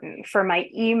uncertain, for my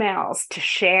emails to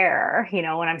share, when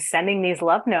I'm sending these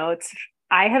love notes.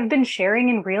 I have been sharing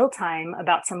in real time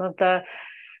about some of the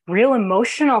real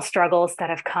emotional struggles that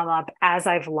have come up as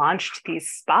I've launched these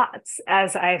spots,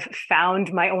 as I've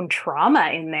found my own trauma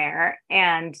in there,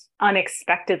 and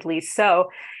unexpectedly so.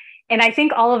 And I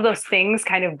think all of those things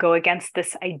kind of go against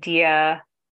this idea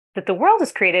that the world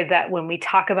has created, that when we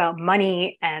talk about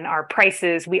money and our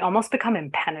prices, we almost become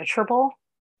impenetrable.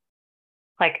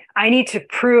 Like, I need to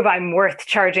prove I'm worth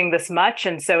charging this much.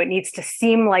 And so it needs to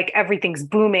seem like everything's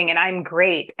booming and I'm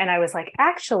great. And I was like,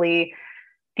 actually,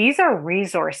 these are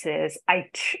resources.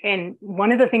 And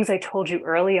one of the things I told you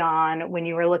early on when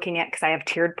you were looking at, because I have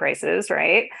tiered prices,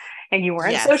 right? And you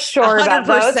weren't so sure 100%. About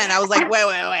those. I was like,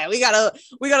 wait, we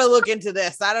gotta look into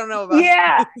this. I don't know about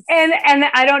this. And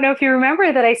I don't know if you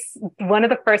remember that one of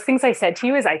the first things I said to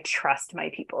you is I trust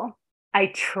my people. I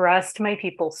trust my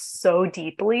people so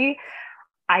deeply.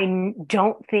 I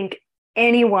don't think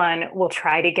anyone will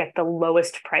try to get the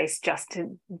lowest price just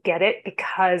to get it,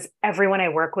 because everyone I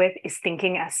work with is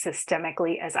thinking as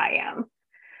systemically as I am.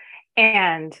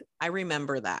 And I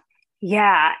remember that.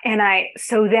 Yeah. And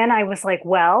so then I was like,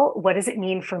 well, what does it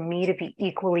mean for me to be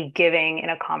equally giving in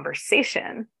a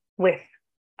conversation with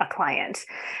a client?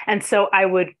 And so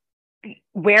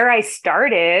where I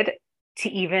started to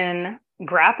even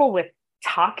grapple with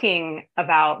talking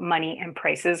about money and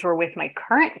prices were with my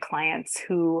current clients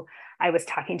who I was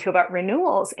talking to about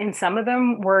renewals. And some of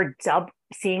them were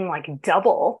seeing like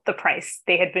double the price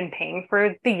they had been paying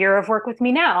for the year of work with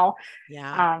me now.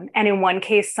 Yeah. And in one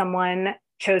case, someone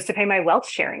chose to pay my wealth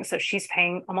sharing. So she's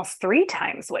paying almost 3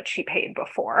 times what she paid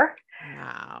before.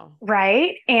 Wow.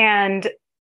 Right. And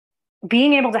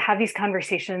being able to have these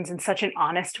conversations in such an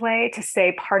honest way to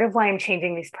say, part of why I'm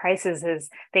changing these prices is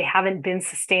they haven't been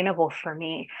sustainable for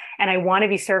me. And I want to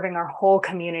be serving our whole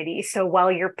community. So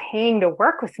while you're paying to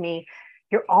work with me,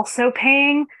 you're also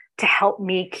paying to help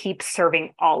me keep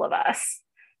serving all of us.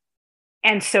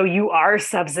 And so you are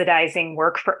subsidizing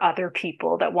work for other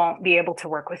people that won't be able to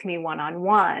work with me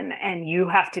one-on-one. And you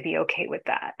have to be okay with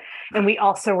that. And we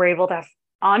also were able to have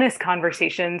honest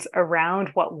conversations around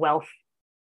what wealth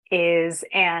is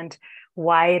and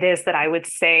why it is that I would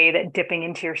say that dipping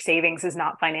into your savings is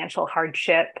not financial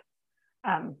hardship,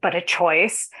 but a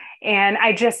choice. And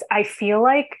I feel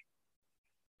like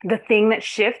the thing that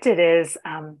shifted is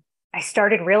I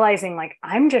started realizing, like,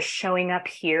 I'm just showing up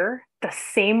here the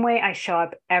same way I show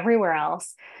up everywhere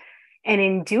else. And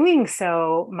in doing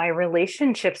so, my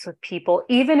relationships with people,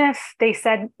 even if they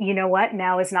said, you know what,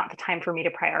 now is not the time for me to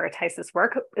prioritize this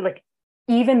work, like,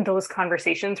 even those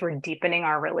conversations were deepening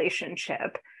our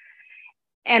relationship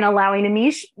and allowing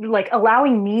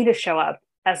me to show up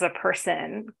as a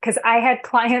person. Because I had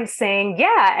clients saying,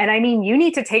 yeah, and I mean, you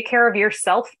need to take care of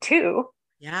yourself too.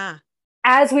 Yeah.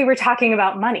 As we were talking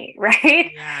about money,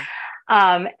 right?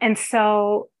 Yeah. And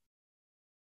so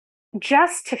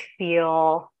just to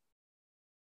feel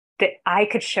that I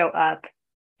could show up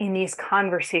in these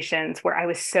conversations where I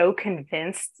was so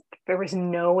convinced there was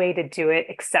no way to do it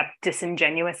except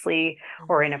disingenuously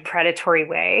or in a predatory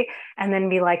way, and then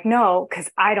be like, no, because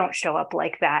I don't show up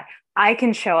like that. I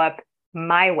can show up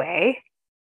my way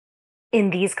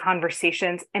in these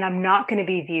conversations, and I'm not going to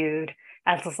be viewed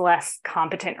as less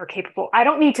competent or capable. I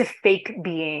don't need to fake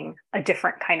being a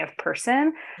different kind of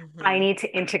person. I Mm-hmm. need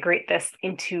to integrate this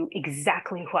into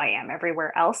exactly who I am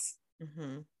everywhere else,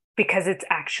 Mm-hmm. because it's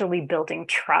actually building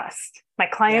trust. My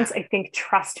Yeah. clients, I think,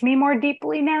 trust me more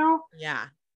deeply now Yeah.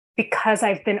 because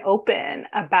I've been open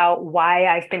about why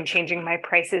I've been changing my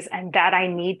prices and that I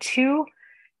need to,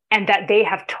 and that they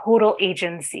have total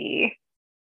agency,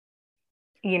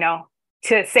 you know,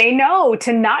 to say no,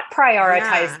 to not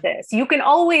prioritize Yeah. this. You can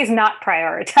always not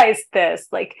prioritize this,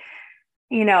 like,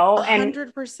 A and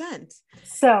 100%.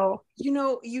 so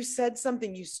You said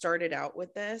something, you started out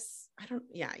with this.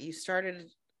 You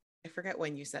started, I forget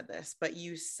when you said this, but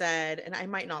you said, and I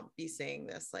might not be saying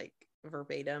this like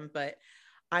verbatim, but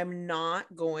I'm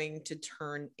not going to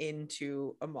turn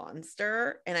into a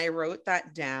monster. And I wrote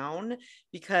that down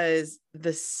because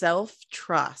the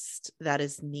self-trust that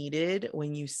is needed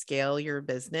when you scale your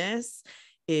business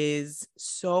is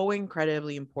so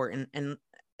incredibly important. And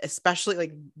especially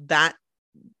like that,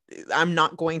 I'm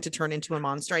not going to turn into a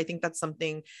monster. I think that's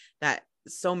something that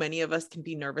so many of us can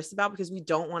be nervous about because we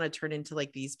don't want to turn into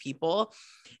like these people,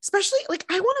 especially like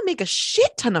I want to make a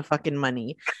shit ton of fucking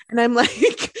money. And I'm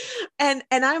like, and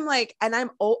I'm like, and I'm,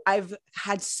 oh, I've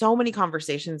had so many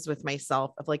conversations with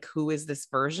myself of like, who is this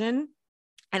version?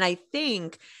 And I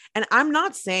think, and I'm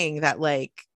not saying that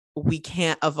like, we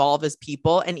can't evolve as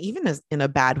people and even as in a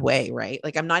bad way, right?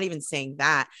 Like, I'm not even saying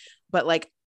that, but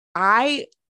like, I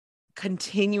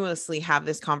continuously have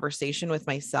this conversation with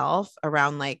myself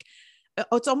around like,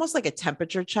 oh, it's almost like a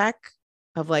temperature check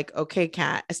of like, okay,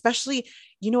 Kat, especially,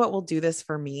 you know what will do this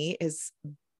for me is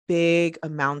big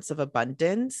amounts of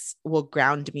abundance will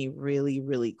ground me really,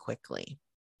 really quickly.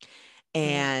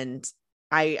 And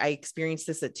I experienced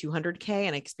this at 200K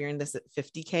and I experienced this at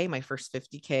 50K, my first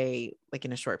 50K, like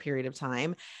in a short period of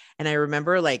time. And I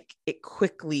remember like it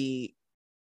quickly,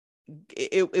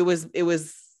 it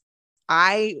was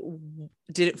I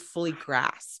didn't fully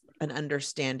grasp an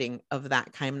understanding of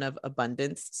that kind of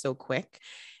abundance so quick.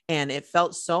 And it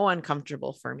felt so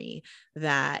uncomfortable for me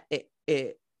that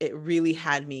it really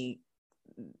had me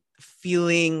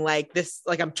feeling like this,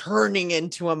 like I'm turning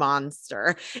into a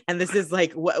monster. And this is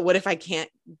like, what if I can't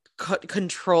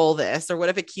control this? Or what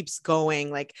if it keeps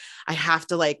going? Like I have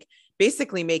to like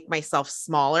basically make myself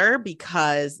smaller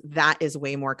because that is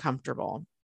way more comfortable.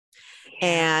 yeah.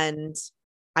 And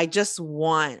I just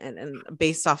want, and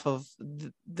based off of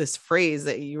this phrase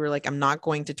that you were like, I'm not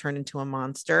going to turn into a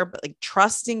monster, but like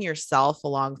trusting yourself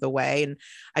along the way. And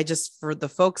I just, for the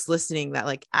folks listening, that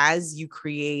like, as you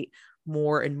create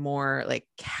more and more like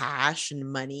cash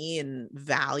and money and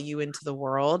value into the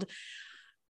world,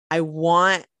 I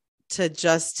want to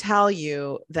just tell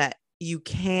you that you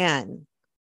can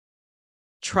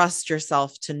trust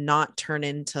yourself to not turn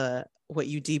into what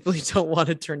you deeply don't want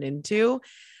to turn into.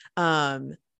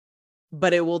 Um,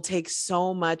 but it will take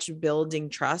so much building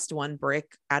trust one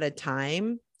brick at a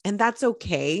time. And that's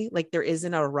okay. Like there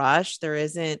isn't a rush. There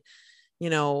isn't,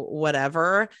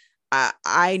 whatever.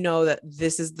 I know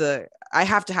that I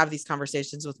have to have these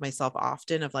conversations with myself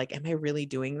often of like, am I really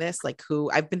doing this? Like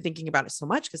I've been thinking about it so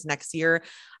much because next year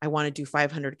I want to do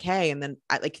 500K. And then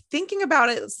I like thinking about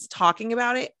it, talking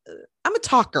about it. I'm a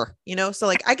talker, so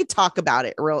like I could talk about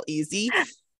it real easy,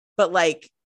 but like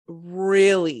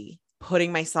really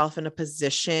putting myself in a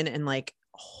position and like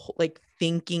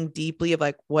thinking deeply of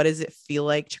like, what does it feel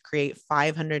like to create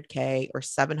 500K or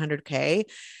 700K?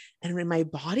 And in my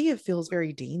body, it feels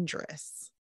very dangerous.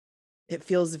 It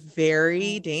feels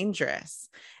very dangerous.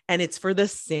 And it's for the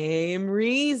same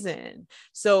reason.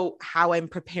 So how I'm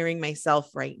preparing myself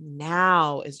right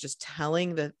now is just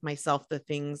telling myself the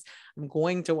things I'm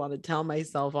going to want to tell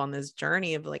myself on this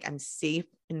journey of like, I'm safe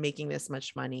in making this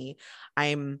much money.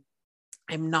 I'm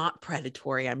not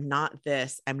predatory. I'm not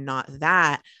this. I'm not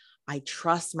that. I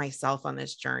trust myself on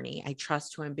this journey. I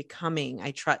trust who I'm becoming.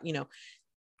 I trust,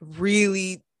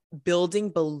 really building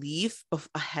belief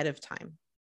ahead of time,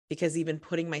 because even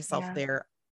putting myself Yeah. there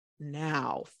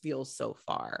now feels so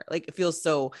far, like it feels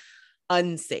so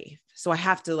unsafe. So I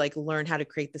have to like learn how to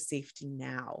create the safety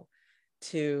now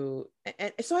and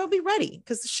so I'll be ready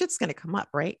because the shit's going to come up,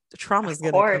 right? The trauma Of is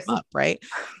going to come course. up, right?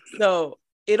 So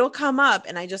it'll come up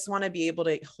and I just want to be able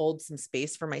to hold some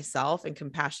space for myself and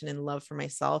compassion and love for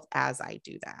myself as I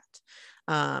do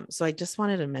that. So I just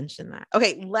wanted to mention that.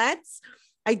 Okay,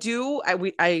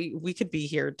 we could be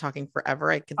here talking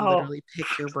forever. I could Oh, literally pick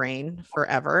your brain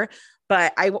forever,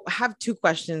 but I have two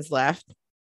questions left.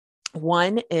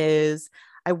 One is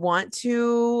I want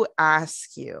to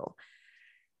ask you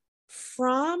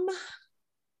from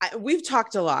we've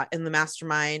talked a lot in the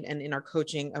mastermind and in our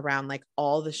coaching around like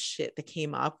all the shit that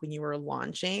came up when you were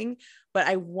launching. But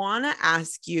I want to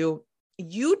ask you,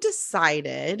 you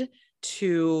decided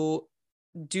to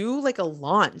do like a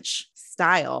launch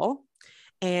style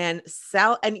and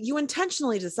sell, and you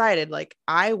intentionally decided like,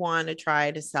 I want to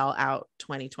try to sell out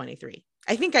 2023.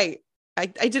 I think I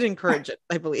did encourage it,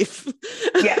 I believe.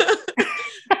 Yes.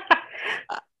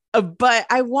 But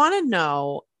I want to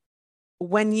know,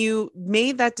 when you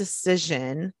made that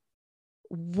decision,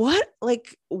 what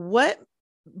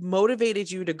motivated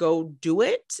you to go do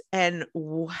it? And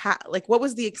what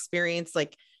was the experience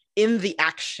like in the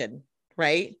action,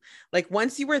 right? Like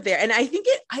once you were there, and I think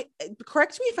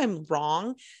correct me if I'm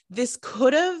wrong, this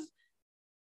could have,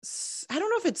 I don't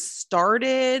know if it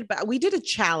started, but we did a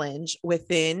challenge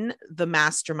within the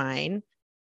mastermind.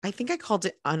 I think I called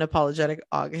it Unapologetic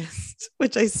August,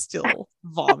 which I still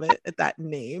vomit at that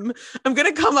name. I'm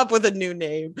going to come up with a new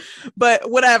name, but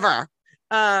whatever.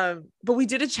 But we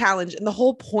did a challenge, and the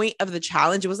whole point of the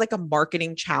challenge, it was like a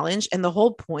marketing challenge. And the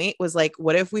whole point was like,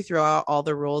 what if we throw out all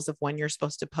the rules of when you're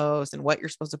supposed to post and what you're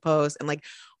supposed to post? And like,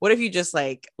 what if you just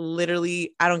like,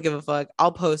 literally, I don't give a fuck.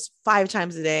 I'll post 5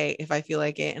 times a day if I feel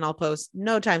like it. And I'll post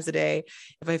no times a day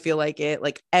if I feel like it.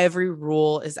 Like every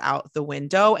rule is out the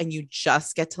window, and you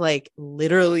just get to like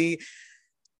literally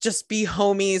just be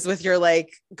homies with your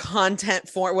like content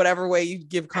for whatever way you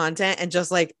give content, and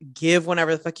just like give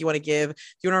whenever the fuck you want to give. If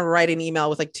you want to write an email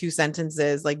with like 2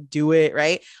 sentences, like do it,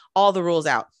 right? All the rules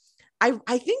out. I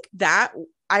think that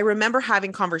I remember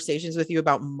having conversations with you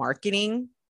about marketing,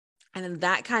 and then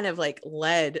that kind of like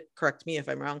led, correct me if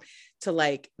I'm wrong, to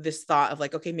like this thought of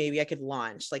like, okay, maybe I could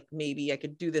launch, like maybe I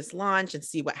could do this launch and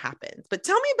see what happens. But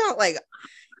tell me about like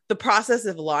the process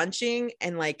of launching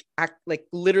and like like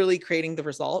literally creating the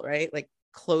result, right? Like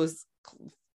what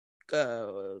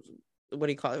do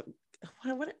you call it?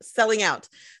 What selling out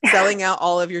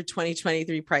all of your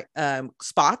 2023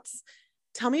 spots.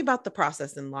 Tell me about the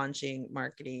process in launching,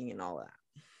 marketing, and all that.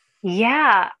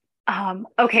 Yeah.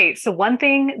 Okay. So one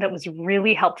thing that was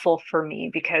really helpful for me,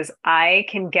 because I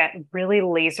can get really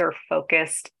laser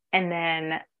focused, and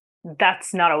then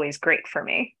that's not always great for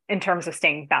me in terms of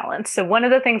staying balanced. So one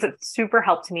of the things that super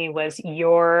helped me was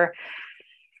your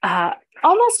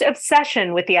almost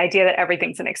obsession with the idea that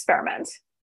everything's an experiment.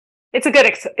 It's a good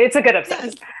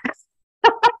obsession. Yes.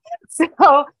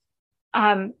 So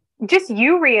just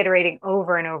you reiterating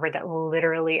over and over that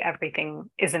literally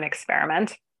everything is an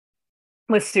experiment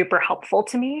was super helpful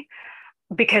to me,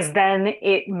 because then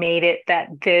it made it that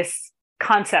this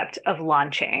concept of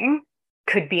launching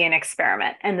could be an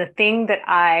experiment. And the thing that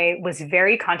I was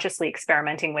very consciously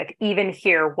experimenting with even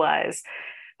here was,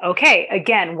 okay,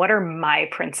 again, what are my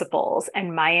principles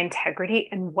and my integrity?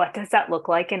 And what does that look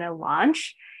like in a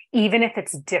launch, even if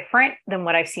it's different than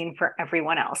what I've seen for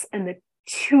everyone else? And the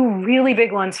 2 really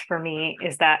big ones for me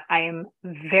is that I am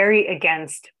very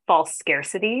against false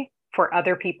scarcity for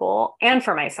other people and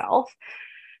for myself.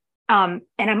 And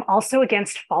I'm also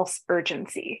against false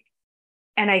urgency.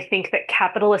 And I think that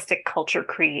capitalistic culture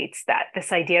creates that,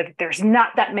 this idea that there's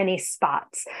not that many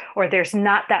spots, or there's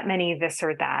not that many this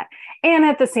or that. And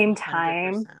at the same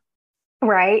time, 100%.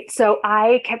 Right? So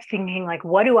I kept thinking, like,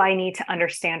 what do I need to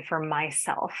understand for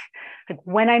myself? Like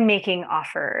when I'm making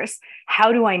offers,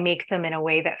 how do I make them in a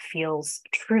way that feels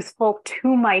truthful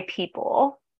to my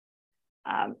people?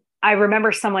 I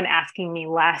remember someone asking me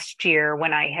last year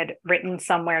when I had written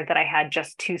somewhere that I had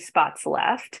just 2 spots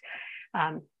left.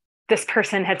 This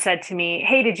person had said to me,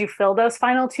 hey, did you fill those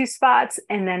final 2 spots?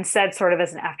 And then said sort of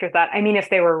as an afterthought, I mean, if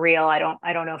they were real, I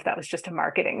don't know if that was just a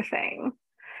marketing thing.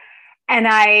 And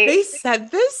they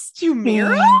said this to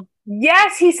Mira?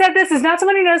 Yes, he said this is not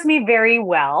someone who knows me very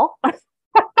well.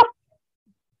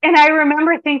 And I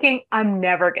remember thinking, I'm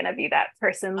never going to be that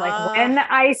person. Like when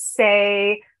I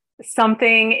say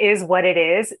something is what it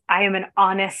is, I am an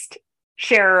honest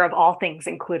sharer of all things,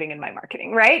 including in my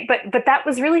marketing, right? But that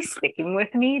was really sticking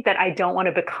with me, that I don't want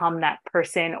to become that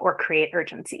person or create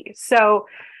urgency. So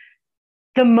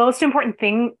the most important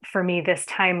thing for me this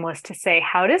time was to say,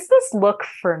 how does this look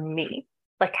for me?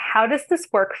 Like, how does this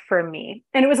work for me?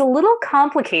 And it was a little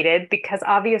complicated, because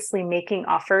obviously making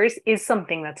offers is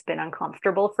something that's been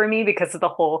uncomfortable for me because of the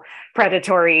whole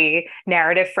predatory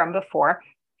narrative from before.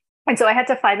 And so I had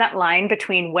to find that line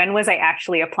between when was I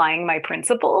actually applying my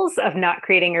principles of not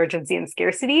creating urgency and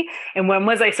scarcity, and when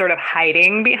was I sort of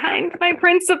hiding behind my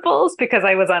principles because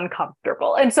I was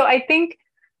uncomfortable. And so I think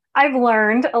I've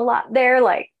learned a lot there.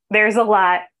 Like there's a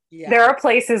lot. Yeah. There are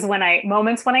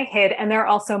moments when I hid, and there are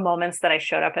also moments that I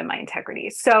showed up in my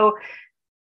integrity. So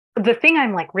the thing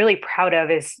I'm like really proud of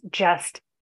is just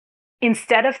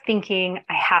instead of thinking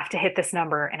I have to hit this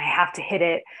number and I have to hit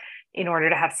it in order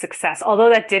to have success, although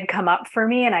that did come up for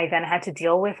me, and I then had to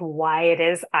deal with why it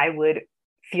is I would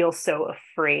feel so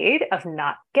afraid of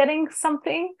not getting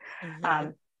something.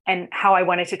 Mm-hmm. And how I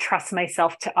wanted to trust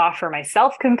myself to offer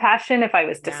myself compassion if I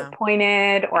was Yeah.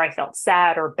 disappointed or I felt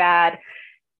sad or bad.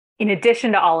 In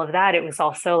addition to all of that, it was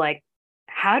also like,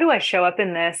 how do I show up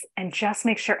in this and just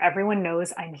make sure everyone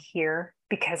knows I'm here?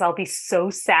 Because I'll be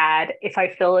so sad if I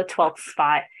fill a 12th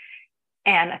spot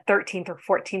and a 13th or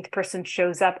 14th person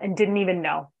shows up and didn't even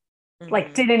know, like,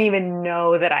 Mm-hmm. didn't even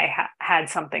know that I had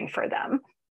something for them.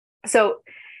 So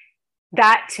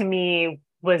that to me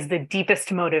was the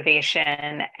deepest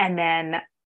motivation. And then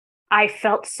I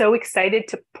felt so excited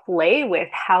to play with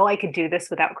how I could do this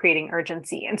without creating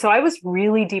urgency. And so I was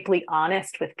really deeply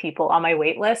honest with people on my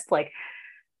wait list, like,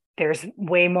 there's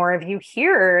way more of you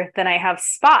here than I have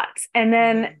spots. And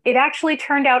then Mm-hmm. it actually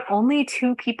turned out only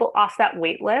two people off that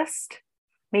wait list,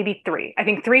 maybe three. I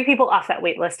think three people off that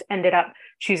wait list ended up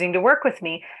choosing to work with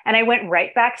me. And I went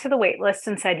right back to the wait list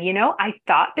and said, I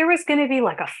thought there was going to be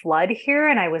like a flood here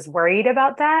and I was worried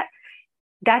about that.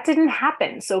 That didn't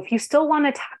happen. So if you still want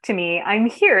to talk to me, I'm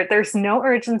here. There's no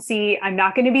urgency. I'm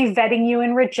not going to be vetting you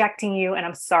and rejecting you. And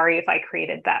I'm sorry if I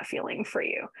created that feeling for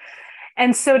you.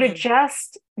 And so to Mm-hmm.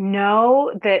 just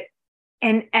know that,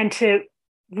 and to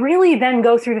really then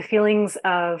go through the feelings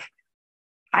of,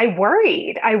 I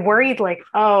worried like,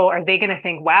 oh, are they going to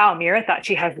think, wow, Mira thought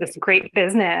she has this great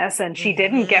business and she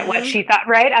didn't get what Mm-hmm. she thought,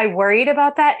 right? I worried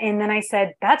about that. And then I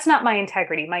said, that's not my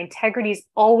integrity. My integrity is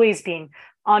always being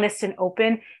honest and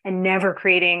open and never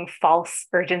creating false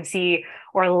urgency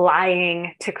or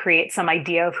lying to create some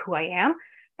idea of who I am.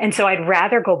 And so I'd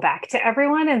rather go back to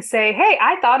everyone and say, hey,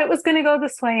 I thought it was going to go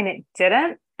this way and it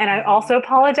didn't. And I Mm-hmm. also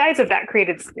apologize if that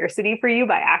created scarcity for you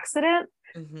by accident.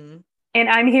 Mm-hmm. And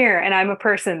I'm here and I'm a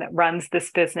person that runs this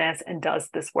business and does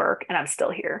this work and I'm still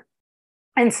here.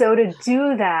 And so to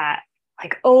do that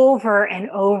like over and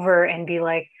over and be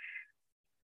like,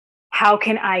 how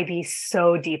can I be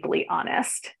so deeply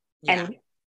honest Yeah.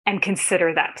 and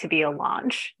consider that to be a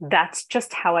launch? That's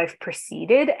just how I've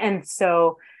proceeded. And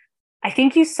so I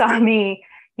think you saw me,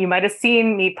 you might have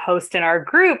seen me post in our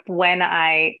group when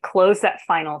I closed that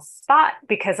final spot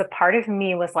because a part of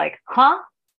me was like, huh?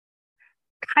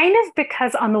 Kind of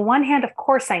because on the one hand, of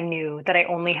course, I knew that I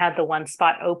only had the one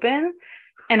spot open.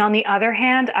 And on the other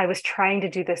hand, I was trying to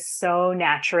do this so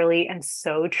naturally and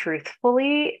so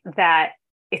truthfully that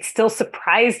it still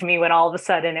surprised me when all of a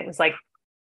sudden it was like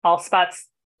all spots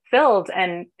filled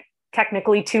and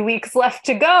technically 2 weeks left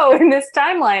to go in this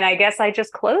timeline. I guess I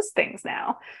just closed things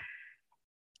now.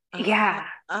 Uh, Yeah.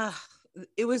 uh,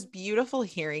 it was beautiful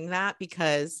hearing that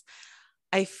because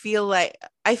I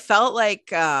felt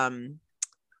like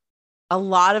a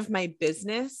lot of my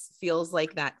business feels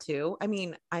like that too. I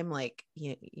mean, I'm like,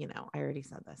 I already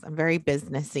said this. I'm very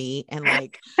businessy and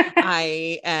like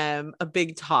I am a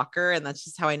big talker and that's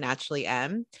just how I naturally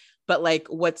am. But like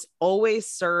what's always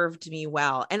served me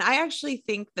well, and I actually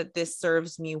think that this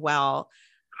serves me well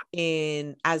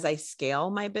in as I scale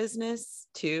my business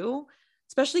too,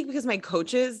 especially because my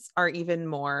coaches are even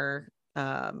more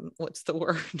what's the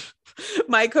word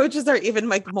my coaches are even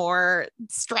like more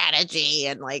strategy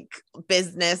and like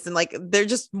business and like they're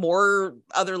just more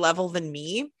other level than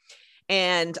me.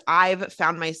 And I've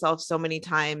found myself so many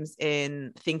times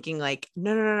in thinking like,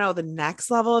 no, no, no, no, the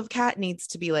next level of Kat needs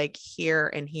to be like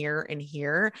here and here and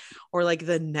here, or like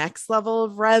the next level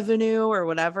of revenue or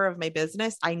whatever of my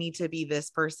business. I need to be this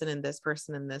person and this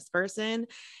person and this person.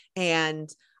 And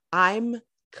I'm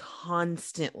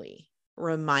constantly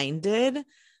reminded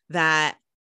that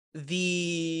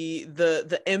the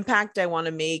impact I want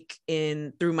to make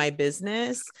in through my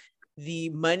business, the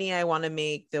money I want to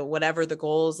make, the whatever the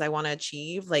goals I want to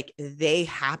achieve, like they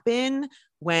happen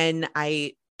when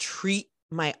I treat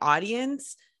my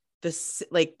audience this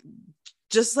like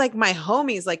just like my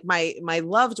homies, like my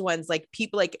loved ones, like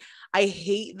people. Like I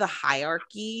hate the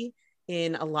hierarchy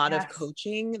in a lot of Yes.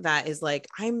 coaching that is like,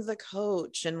 I'm the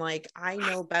coach and like I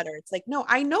know better. It's like, no,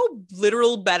 I know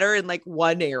literal better in like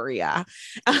one area.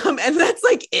 And that's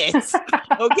like it.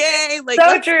 Okay. Like So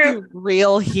let's true. be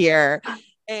real here.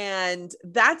 And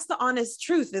that's the honest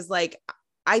truth is like,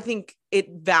 I think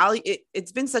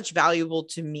it's been such valuable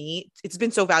to me. It's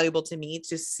been so valuable to me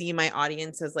to see my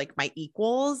audience as like my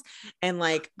equals. And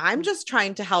like, I'm just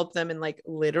trying to help them in like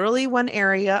literally one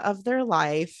area of their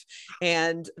life.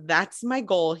 And that's my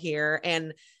goal here.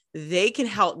 And they can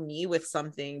help me with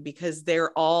something because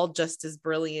they're all just as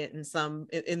brilliant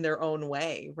in their own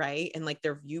way. Right. And like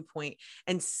their viewpoint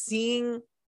and seeing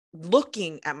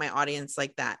looking at my audience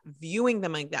like that, viewing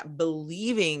them like that,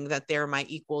 believing that they're my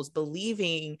equals,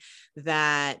 believing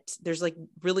that there's like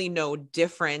really no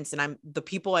difference. And the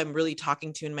people I'm really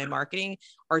talking to in my marketing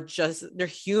are just, they're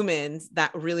humans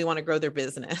that really want to grow their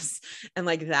business. And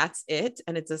like, that's it.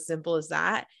 And it's as simple as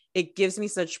that. It gives me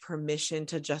such permission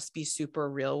to just be super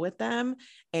real with them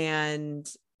and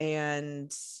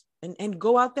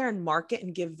go out there and market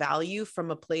and give value from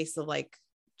a place of like,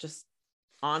 just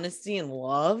honesty and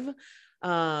love.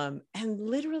 And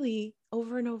literally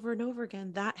over and over and over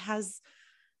again, that has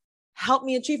helped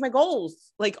me achieve my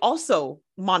goals, like also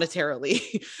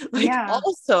monetarily, like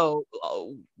also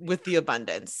with the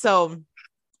abundance. So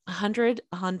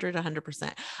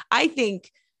 100%. I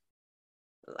think,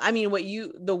 I mean,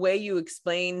 the way you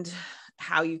explained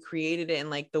how you created it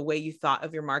and like the way you thought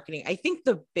of your marketing, I think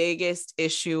the biggest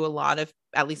issue a lot of,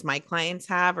 at least my clients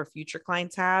have, or future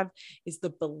clients have, is the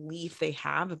belief they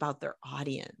have about their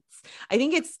audience. I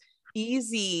think it's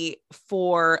easy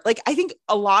for, like, I think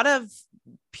a lot of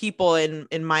people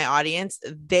in my audience,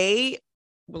 they,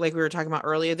 like we were talking about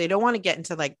earlier, they don't want to get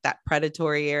into like that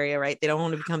predatory area, right? They don't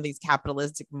want to become these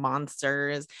capitalistic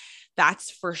monsters.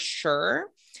 That's for sure.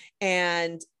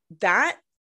 And that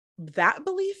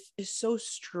belief is so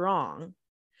strong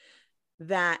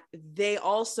that they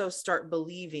also start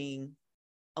believing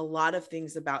a lot of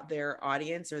things about their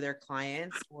audience or their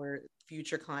clients or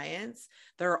future clients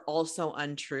that are also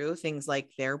untrue. Things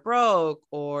like they're broke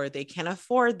or they can't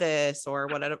afford this or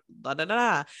whatever. Blah, blah,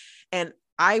 blah. And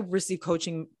I received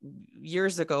coaching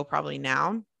years ago, probably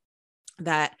now,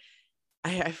 that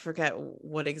I forget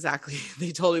what exactly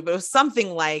they told me, but it was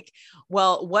something like,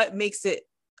 well, what makes it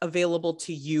available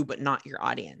to you, but not your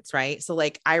audience, right? So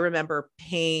like, I remember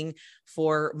paying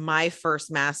for my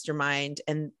first mastermind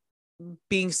and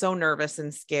being so nervous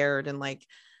and scared. And like,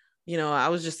 I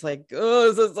was just like,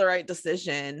 oh, is this the right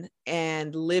decision?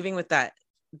 And living with that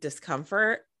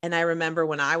discomfort. And I remember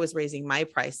when I was raising my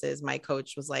prices, my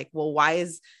coach was like, well, why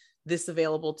is this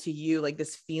available to you? Like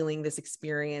this feeling, this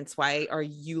experience, why are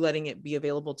you letting it be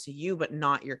available to you, but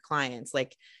not your clients?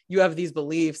 Like you have these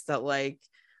beliefs that like,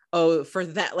 oh, for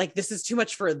that, like, this is too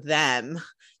much for them.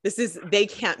 They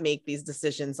can't make these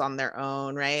decisions on their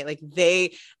own. Right. Like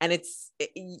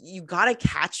you got to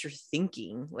catch your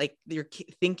thinking, like you're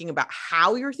thinking about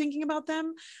how you're thinking about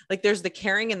them. Like there's the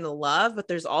caring and the love, but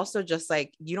there's also just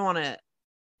like, you don't want to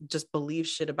just believe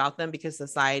shit about them because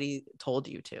society told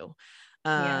you to.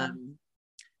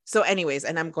 So anyways,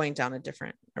 and I'm going down a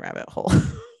different rabbit hole and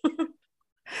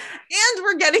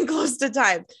we're getting close to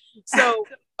time. So,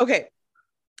 okay.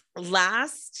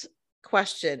 Last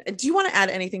question. Do you want to add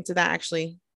anything to that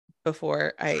actually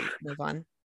before I move on?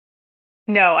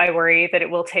 No, I worry that it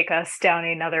will take us down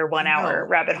another 1 hour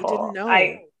rabbit hole. Didn't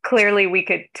know. Clearly we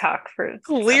could talk for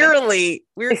clearly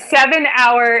a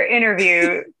 7-hour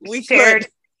interview. We shared.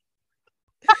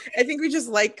 I think we just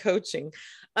like coaching.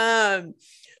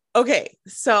 Okay.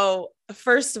 So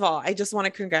first of all, I just want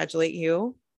to congratulate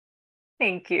you.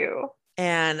 Thank you.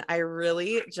 And I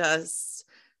really just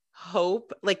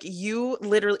hope like you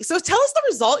literally, so tell us the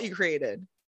result you created.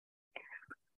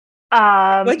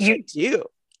 What'd you do?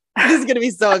 This is going to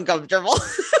be so uncomfortable.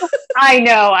 I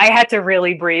know. I had to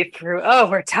really breathe through.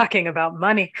 Oh, we're talking about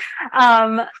money.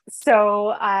 So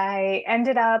I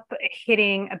ended up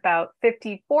hitting about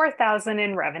 54,000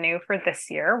 in revenue for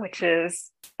this year, which is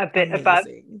a bit above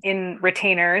in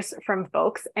retainers from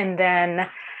folks. And then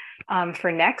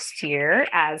for next year,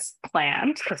 as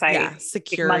planned, because I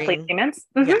secure monthly payments.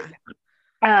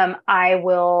 Mm-hmm. I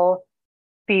will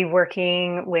be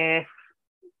working with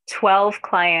 12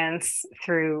 clients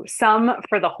through, some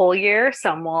for the whole year,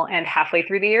 some will end halfway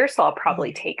through the year. So I'll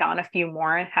probably take on a few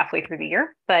more halfway through the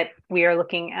year, but we are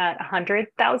looking at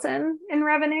 100,000 in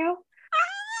revenue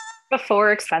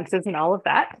before expenses and all of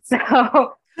that.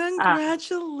 So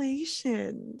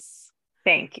congratulations.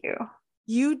 Thank you.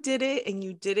 You did it, and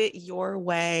you did it your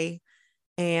way.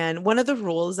 And one of the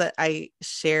rules that I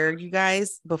shared, you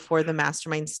guys, before the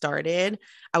mastermind started,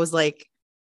 I was like,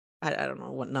 I don't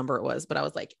know what number it was, but I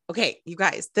was like, okay, you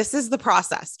guys, this is the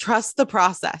process. Trust the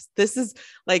process. This is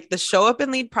like the show up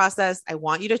and lead process. I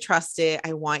want you to trust it.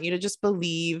 I want you to just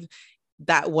believe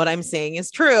that what I'm saying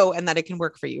is true and that it can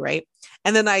work for you. Right.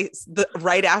 And then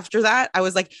right after that, I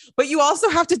was like, but you also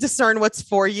have to discern what's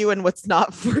for you and what's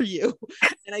not for you.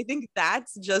 And I think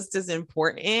that's just as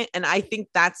important. And I think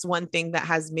that's one thing that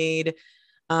has made,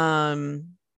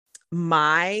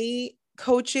 my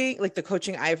coaching, like the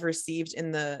coaching I've received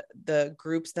in the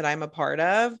groups that I'm a part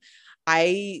of,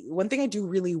 one thing I do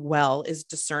really well is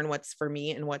discern what's for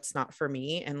me and what's not for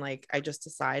me. And like, I just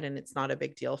decide, and it's not a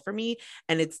big deal for me.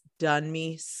 And it's done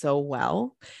me so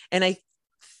well. And I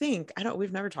think,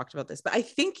 we've never talked about this, but I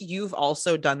think you've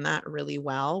also done that really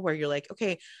well, where you're like,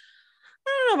 okay,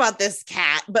 I don't know about this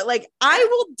cat, but like, I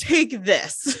will take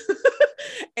this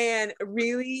and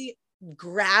really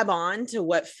grab on to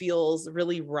what feels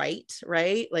really right.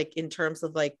 Like in terms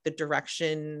of like the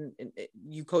direction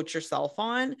you coach yourself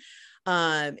on.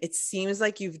 It seems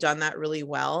like you've done that really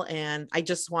well. And I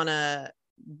just want to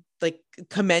like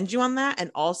commend you on that.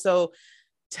 And also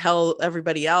tell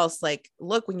everybody else, like,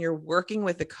 look, when you're working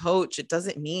with a coach, it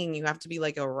doesn't mean you have to be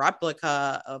like a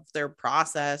replica of their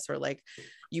process, or like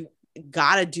you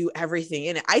got to do everything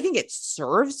in it. I think it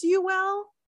serves you well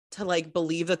to like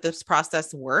believe that this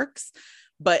process works,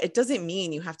 but it doesn't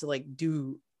mean you have to like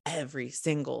do every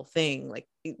single thing. Like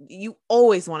you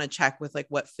always want to check with like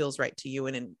what feels right to you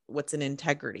and what's in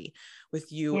integrity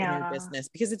with you and your business,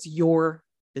 because it's your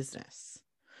business.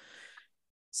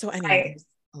 So anyway,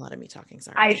 a lot of me talking.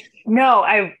 Sorry.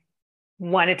 I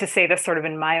wanted to say this sort of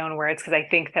in my own words, because I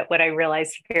think that what I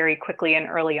realized very quickly and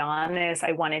early on is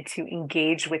I wanted to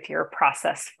engage with your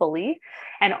process fully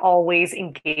and always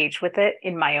engage with it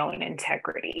in my own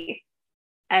integrity.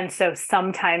 And so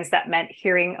sometimes that meant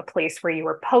hearing a place where you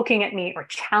were poking at me or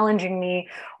challenging me,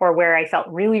 or where I felt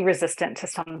really resistant to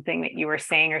something that you were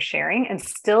saying or sharing, and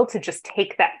still to just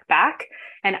take that back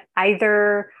and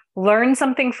either learn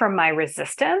something from my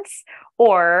resistance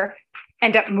or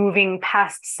end up moving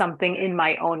past something in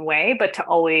my own way, but to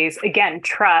always, again,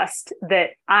 trust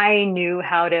that I knew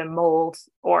how to mold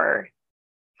or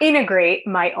integrate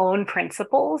my own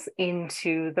principles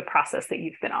into the process that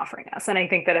you've been offering us. And I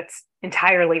think that it's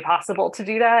entirely possible to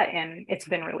do that. And it's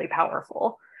been really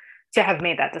powerful to have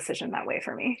made that decision that way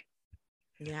for me.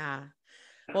 Yeah.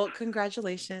 Well,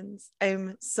 congratulations.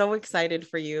 I'm so excited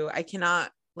for you. I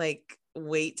cannot wait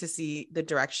to see the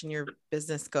direction your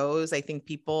business goes. I think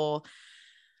you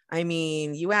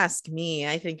ask me,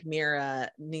 I think Mira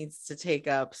needs to take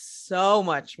up so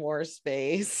much more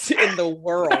space in the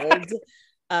world.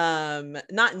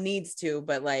 Not needs to,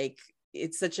 but like,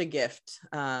 it's such a gift,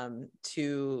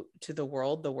 to the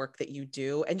world, the work that you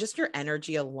do, and just your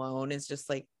energy alone is just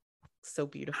like so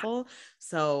beautiful.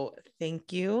 So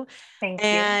thank you. Thank you.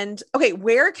 And okay,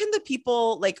 where can the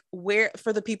people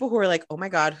for the people who are like, oh my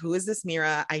God, who is this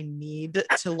Mira? I need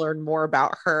to learn more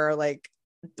about her. Like,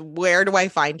 where do I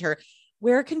find her?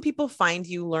 Where can people find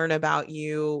you, learn about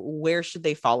you? Where should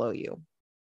they follow you?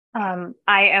 I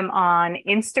am on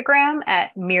Instagram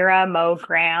at Mira Mo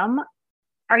Graham.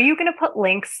 Are you going to put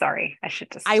links? Sorry,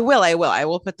 I will. I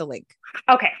will put the link.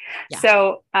 Okay. Yeah.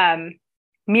 So,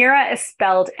 Mira is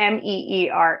spelled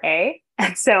Meera.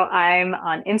 And so I'm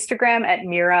on Instagram at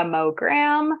Mira Mo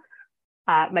Graham.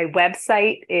 My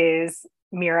website is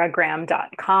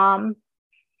miragraham.com.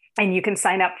 And you can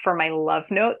sign up for my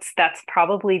love notes. That's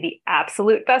probably the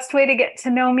absolute best way to get to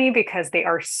know me, because they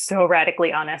are so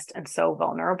radically honest and so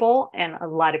vulnerable. And a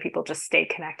lot of people just stay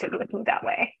connected with me that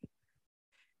way.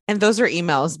 And those are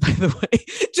emails, by the way,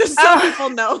 just so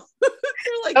people know.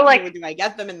 They're like, do I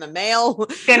get them in the mail?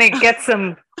 Gonna get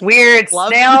some weird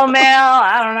snail mail.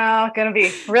 I don't know. Gonna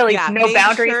be really no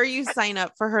boundaries. Make sure you sign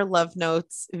up for her love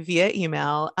notes via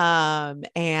email,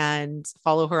 and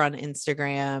follow her on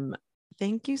Instagram.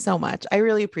 Thank you so much. I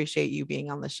really appreciate you being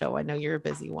on the show. I know you're a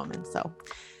busy woman, so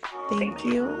thank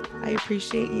you. I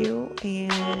appreciate you,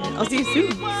 and I'll see you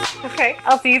soon. Okay,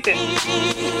 I'll see you soon.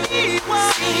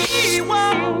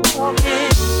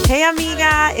 Hey,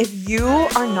 amiga. If you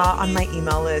are not on my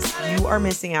email list, you are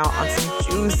missing out on some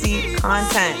juicy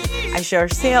content. I share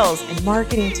sales and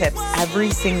marketing tips every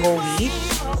single week.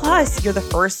 Plus, you're the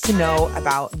first to know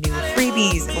about new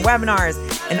freebies and webinars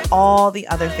and all the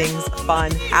other things fun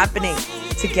happening.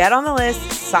 To get on the list,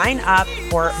 sign up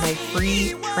for my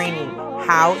free training,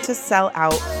 How to Sell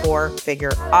Out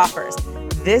 4-Figure Offers.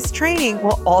 This training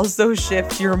will also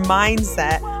shift your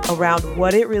mindset around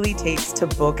what it really takes to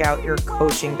book out your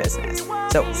coaching business.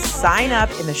 So sign up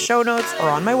in the show notes or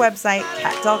on my website,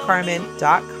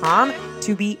 katdelcarmen.com,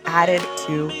 to be added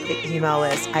to the email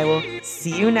list. I will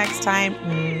see you next time.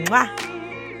 Mwah.